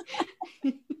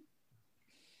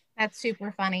 That's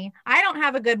super funny. I don't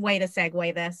have a good way to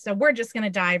segue this, so we're just going to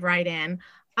dive right in.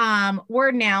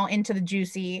 We're now into the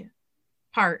juicy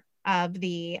part of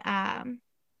the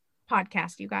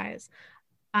podcast, you guys.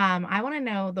 I want to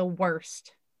know the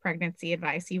worst pregnancy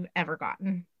advice you've ever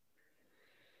gotten.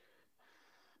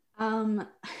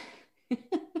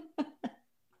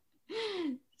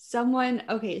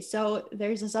 Okay, so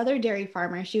there's this other dairy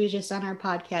farmer. She was just on our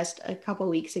podcast a couple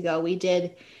weeks ago. We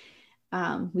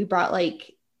brought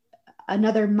like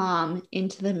another mom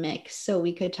into the mix so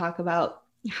we could talk about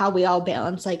how we all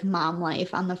balance like mom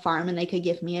life on the farm, and they could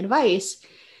give me advice.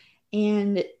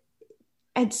 And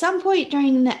at some point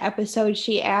during the episode,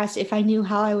 she asked if I knew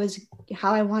how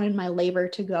I wanted my labor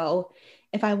to go,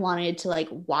 if I wanted to like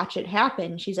watch it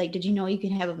happen. She's like, did you know you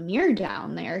can have a mirror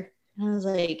down there? And I was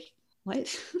like,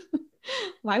 what?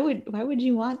 why would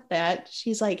you want that?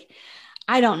 She's like,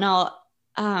 I don't know.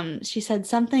 She said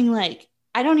something like,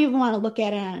 I don't even want to look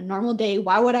at it on a normal day.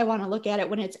 Why would I want to look at it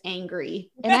when it's angry?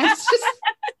 And I just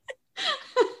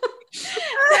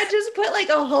that just put like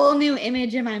a whole new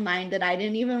image in my mind that I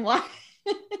didn't even want.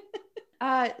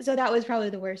 So that was probably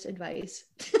the worst advice.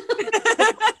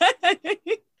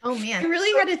 Oh man. I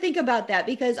really had to think about that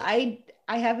because I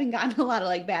haven't gotten a lot of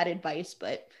like bad advice,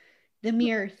 but the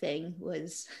mirror thing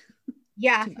was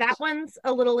Yeah, that one's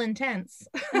a little intense.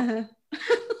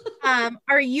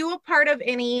 Are you a part of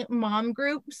any mom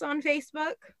groups on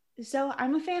Facebook? So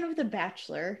I'm a fan of The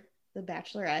Bachelor, The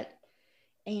Bachelorette,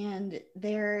 and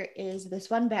there is this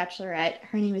one Bachelorette.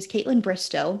 Her name is Caitlin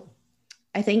Bristow.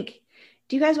 I think.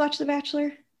 Do you guys watch The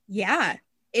Bachelor? Yeah.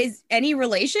 Is any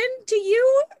relation to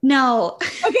you? No.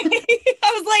 Okay.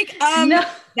 I was like, No.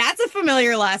 That's a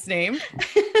familiar last name.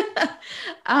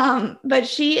 But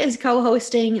she is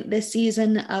co-hosting this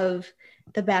season of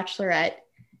The Bachelorette,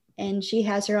 and she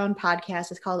has her own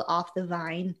podcast. It's called Off the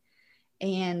Vine.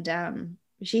 And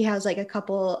she has like a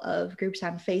couple of groups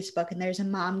on Facebook, and there's a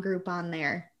mom group on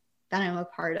there that I'm a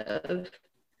part of.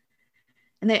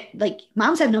 And they like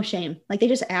moms have no shame. Like they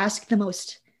just ask the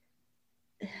most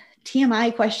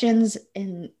TMI questions.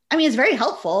 And I mean, it's very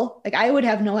helpful. Like I would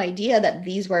have no idea that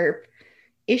these were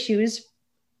issues.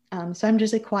 So I'm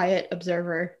just a quiet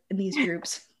observer in these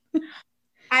groups.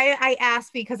 I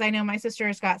asked because I know my sister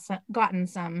has gotten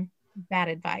some bad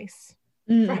advice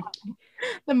Mm. from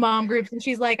the mom groups, and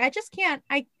she's like, I just can't.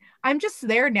 I'm just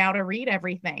there now to read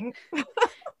everything. It's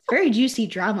very juicy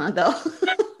drama, though.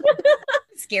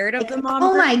 Scared of the mom.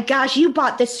 Oh my gosh, you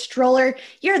bought this stroller.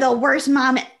 You're the worst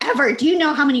mom ever. Do you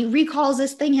know how many recalls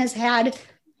this thing has had?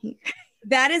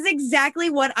 That is exactly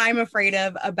what I'm afraid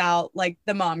of about like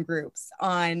the mom groups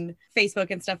on Facebook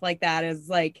and stuff like that is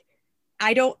like,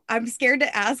 I'm scared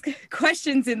to ask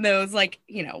questions in those, like,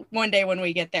 you know, one day when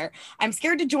we get there, I'm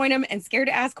scared to join them and scared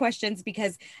to ask questions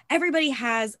because everybody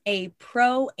has a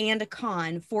pro and a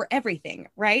con for everything,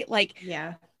 right? Like,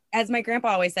 Yeah. as my grandpa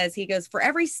always says, he goes, for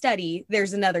every study,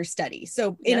 there's another study.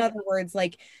 So in Yep. other words,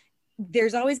 like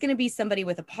there's always going to be somebody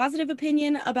with a positive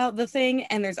opinion about the thing.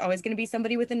 And there's always going to be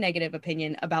somebody with a negative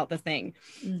opinion about the thing.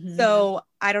 Mhm. So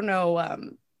I don't know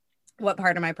what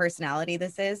part of my personality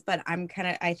this is, but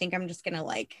I think I'm just going to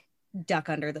like duck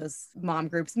under those mom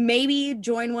groups, maybe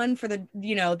join one for the,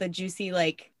 you know, the juicy,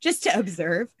 like just to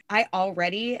observe. I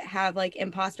already have like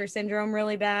imposter syndrome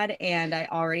really bad. And I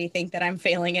already think that I'm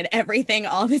failing at everything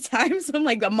all the time. So I'm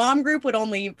like, a mom group would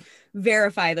only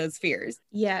verify those fears.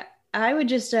 Yeah, I would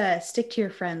just stick to your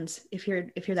friends if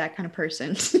you're that kind of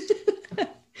person.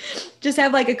 Just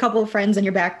have like a couple of friends in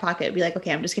your back pocket. Be like,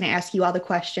 okay, I'm just going to ask you all the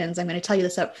questions. I'm going to tell you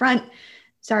this up front.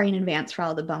 Sorry in advance for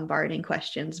all the bombarding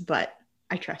questions, but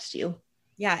I trust you.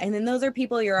 Yeah. And then those are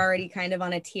people you're already kind of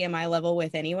on a TMI level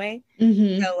with anyway.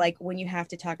 Mm-hmm. So like when you have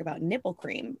to talk about nipple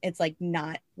cream, it's like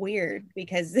not weird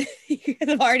because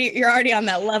you're already on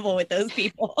that level with those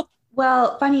people.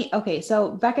 Well, funny. Okay,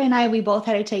 so Becca and I, we both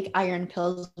had to take iron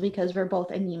pills because we're both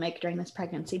anemic during this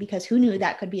pregnancy, because who knew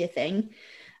that could be a thing?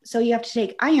 So you have to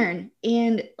take iron,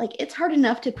 and like it's hard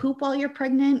enough to poop while you're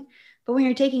pregnant, but when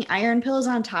you're taking iron pills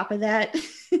on top of that,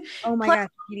 Oh my plus gosh,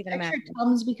 I can't even extra imagine.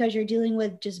 Tums because you're dealing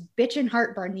with just bitch and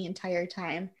heartburn the entire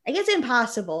time. Like it's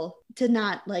impossible to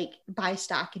not like buy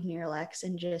stock in Miralax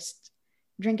and just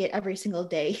drink it every single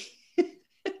day.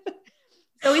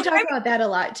 So we talk about that a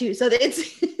lot too. So it's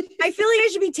I feel like I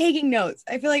should be taking notes.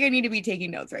 I feel like I need to be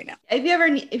taking notes right now. if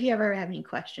you ever have any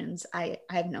questions, I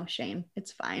have no shame.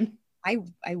 It's fine. I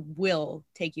will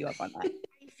take you up on that.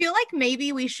 I feel like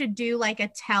maybe we should do like a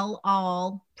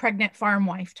tell-all pregnant farm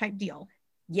wife type deal.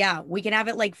 Yeah, we can have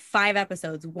it like 5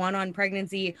 episodes, one on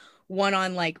pregnancy, one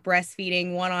on like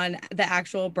breastfeeding, one on the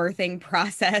actual birthing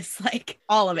process, like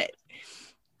all of it.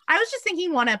 I was just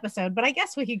thinking one episode, but I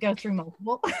guess we could go through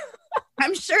multiple.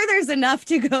 I'm sure there's enough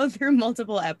to go through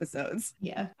multiple episodes.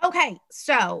 Yeah. Okay,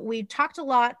 so we talked a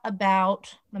lot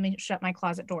about, let me shut my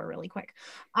closet door really quick.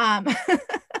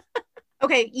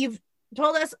 Okay,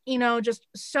 told us, just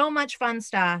so much fun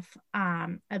stuff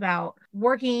about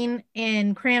working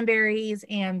in cranberries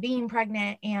and being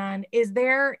pregnant. And is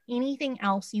there anything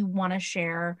else you want to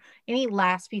share? Any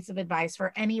last piece of advice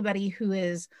for anybody who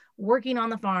is working on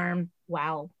the farm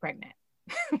while pregnant?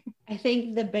 I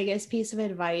think the biggest piece of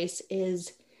advice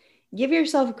is give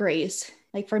yourself grace.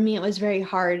 Like for me, it was very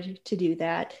hard to do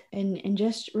that, and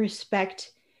just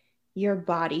respect your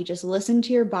body. Just listen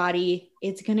to your body.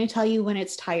 It's going to tell you when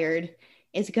it's tired.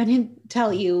 It's going to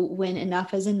tell you when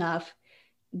enough is enough.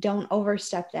 Don't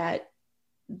overstep that.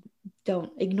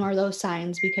 Don't ignore those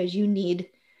signs, because you need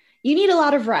a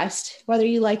lot of rest, whether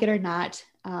you like it or not.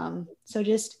 So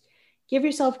just give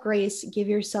yourself grace, give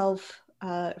yourself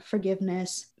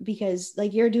forgiveness, because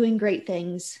like you're doing great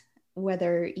things,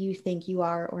 whether you think you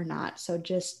are or not. So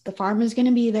just the farm is going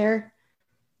to be there.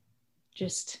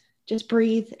 Just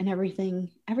breathe, and everything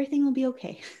will be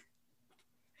okay.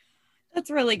 That's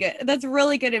really good. That's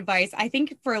really good advice. I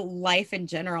think for life in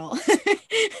general.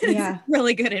 Yeah.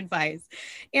 Really good advice.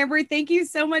 Amber, thank you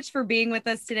so much for being with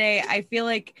us today. I feel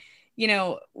like,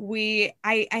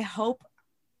 I hope,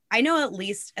 I know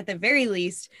at the very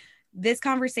least, this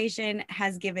conversation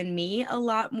has given me a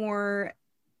lot more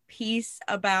peace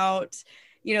about,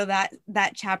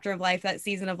 that chapter of life, that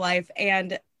season of life.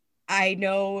 And I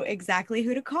know exactly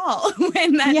who to call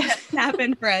when that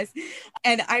happened for us.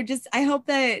 And I hope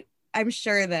that, I'm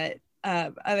sure that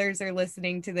others are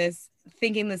listening to this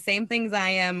thinking the same things I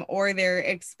am, or they're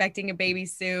expecting a baby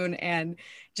soon, and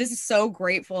just so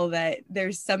grateful that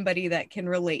there's somebody that can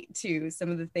relate to some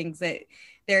of the things that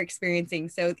they're experiencing.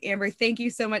 So Amber, thank you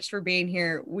so much for being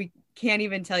here. We can't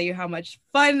even tell you how much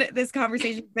fun this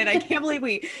conversation has been. I can't believe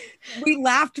we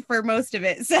laughed for most of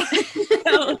it. So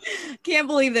can't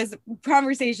believe this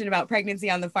conversation about pregnancy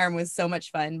on the farm was so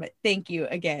much fun. But thank you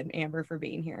again, Amber, for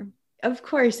being here. Of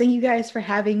course. Thank you guys for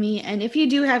having me. And if you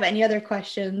do have any other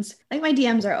questions, like my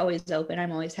DMs are always open.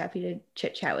 I'm always happy to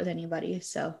chit chat with anybody.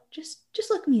 So just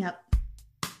look me up.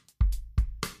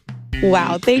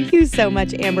 Wow. Thank you so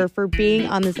much, Amber, for being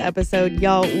on this episode.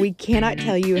 Y'all, we cannot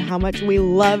tell you how much we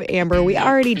love Amber. We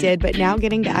already did, but now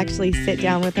getting to actually sit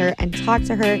down with her and talk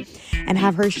to her and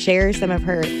have her share some of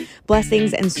her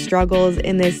blessings and struggles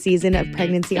in this season of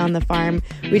pregnancy on the farm.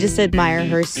 We just admire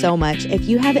her so much. If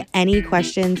you have any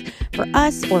questions for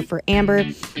us or for Amber,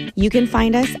 you can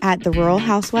find us at The Rural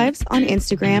Housewives on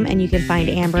Instagram, and you can find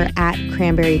Amber at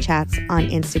Cranberry Chats on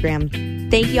Instagram.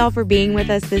 Thank y'all for being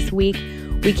with us this week.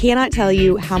 We cannot tell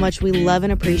you how much we love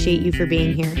and appreciate you for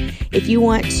being here. If you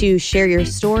want to share your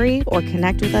story or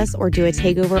connect with us or do a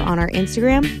takeover on our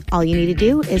Instagram, all you need to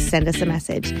do is send us a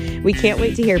message. We can't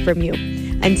wait to hear from you.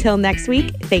 Until next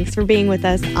week, thanks for being with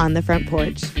us on the front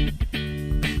porch.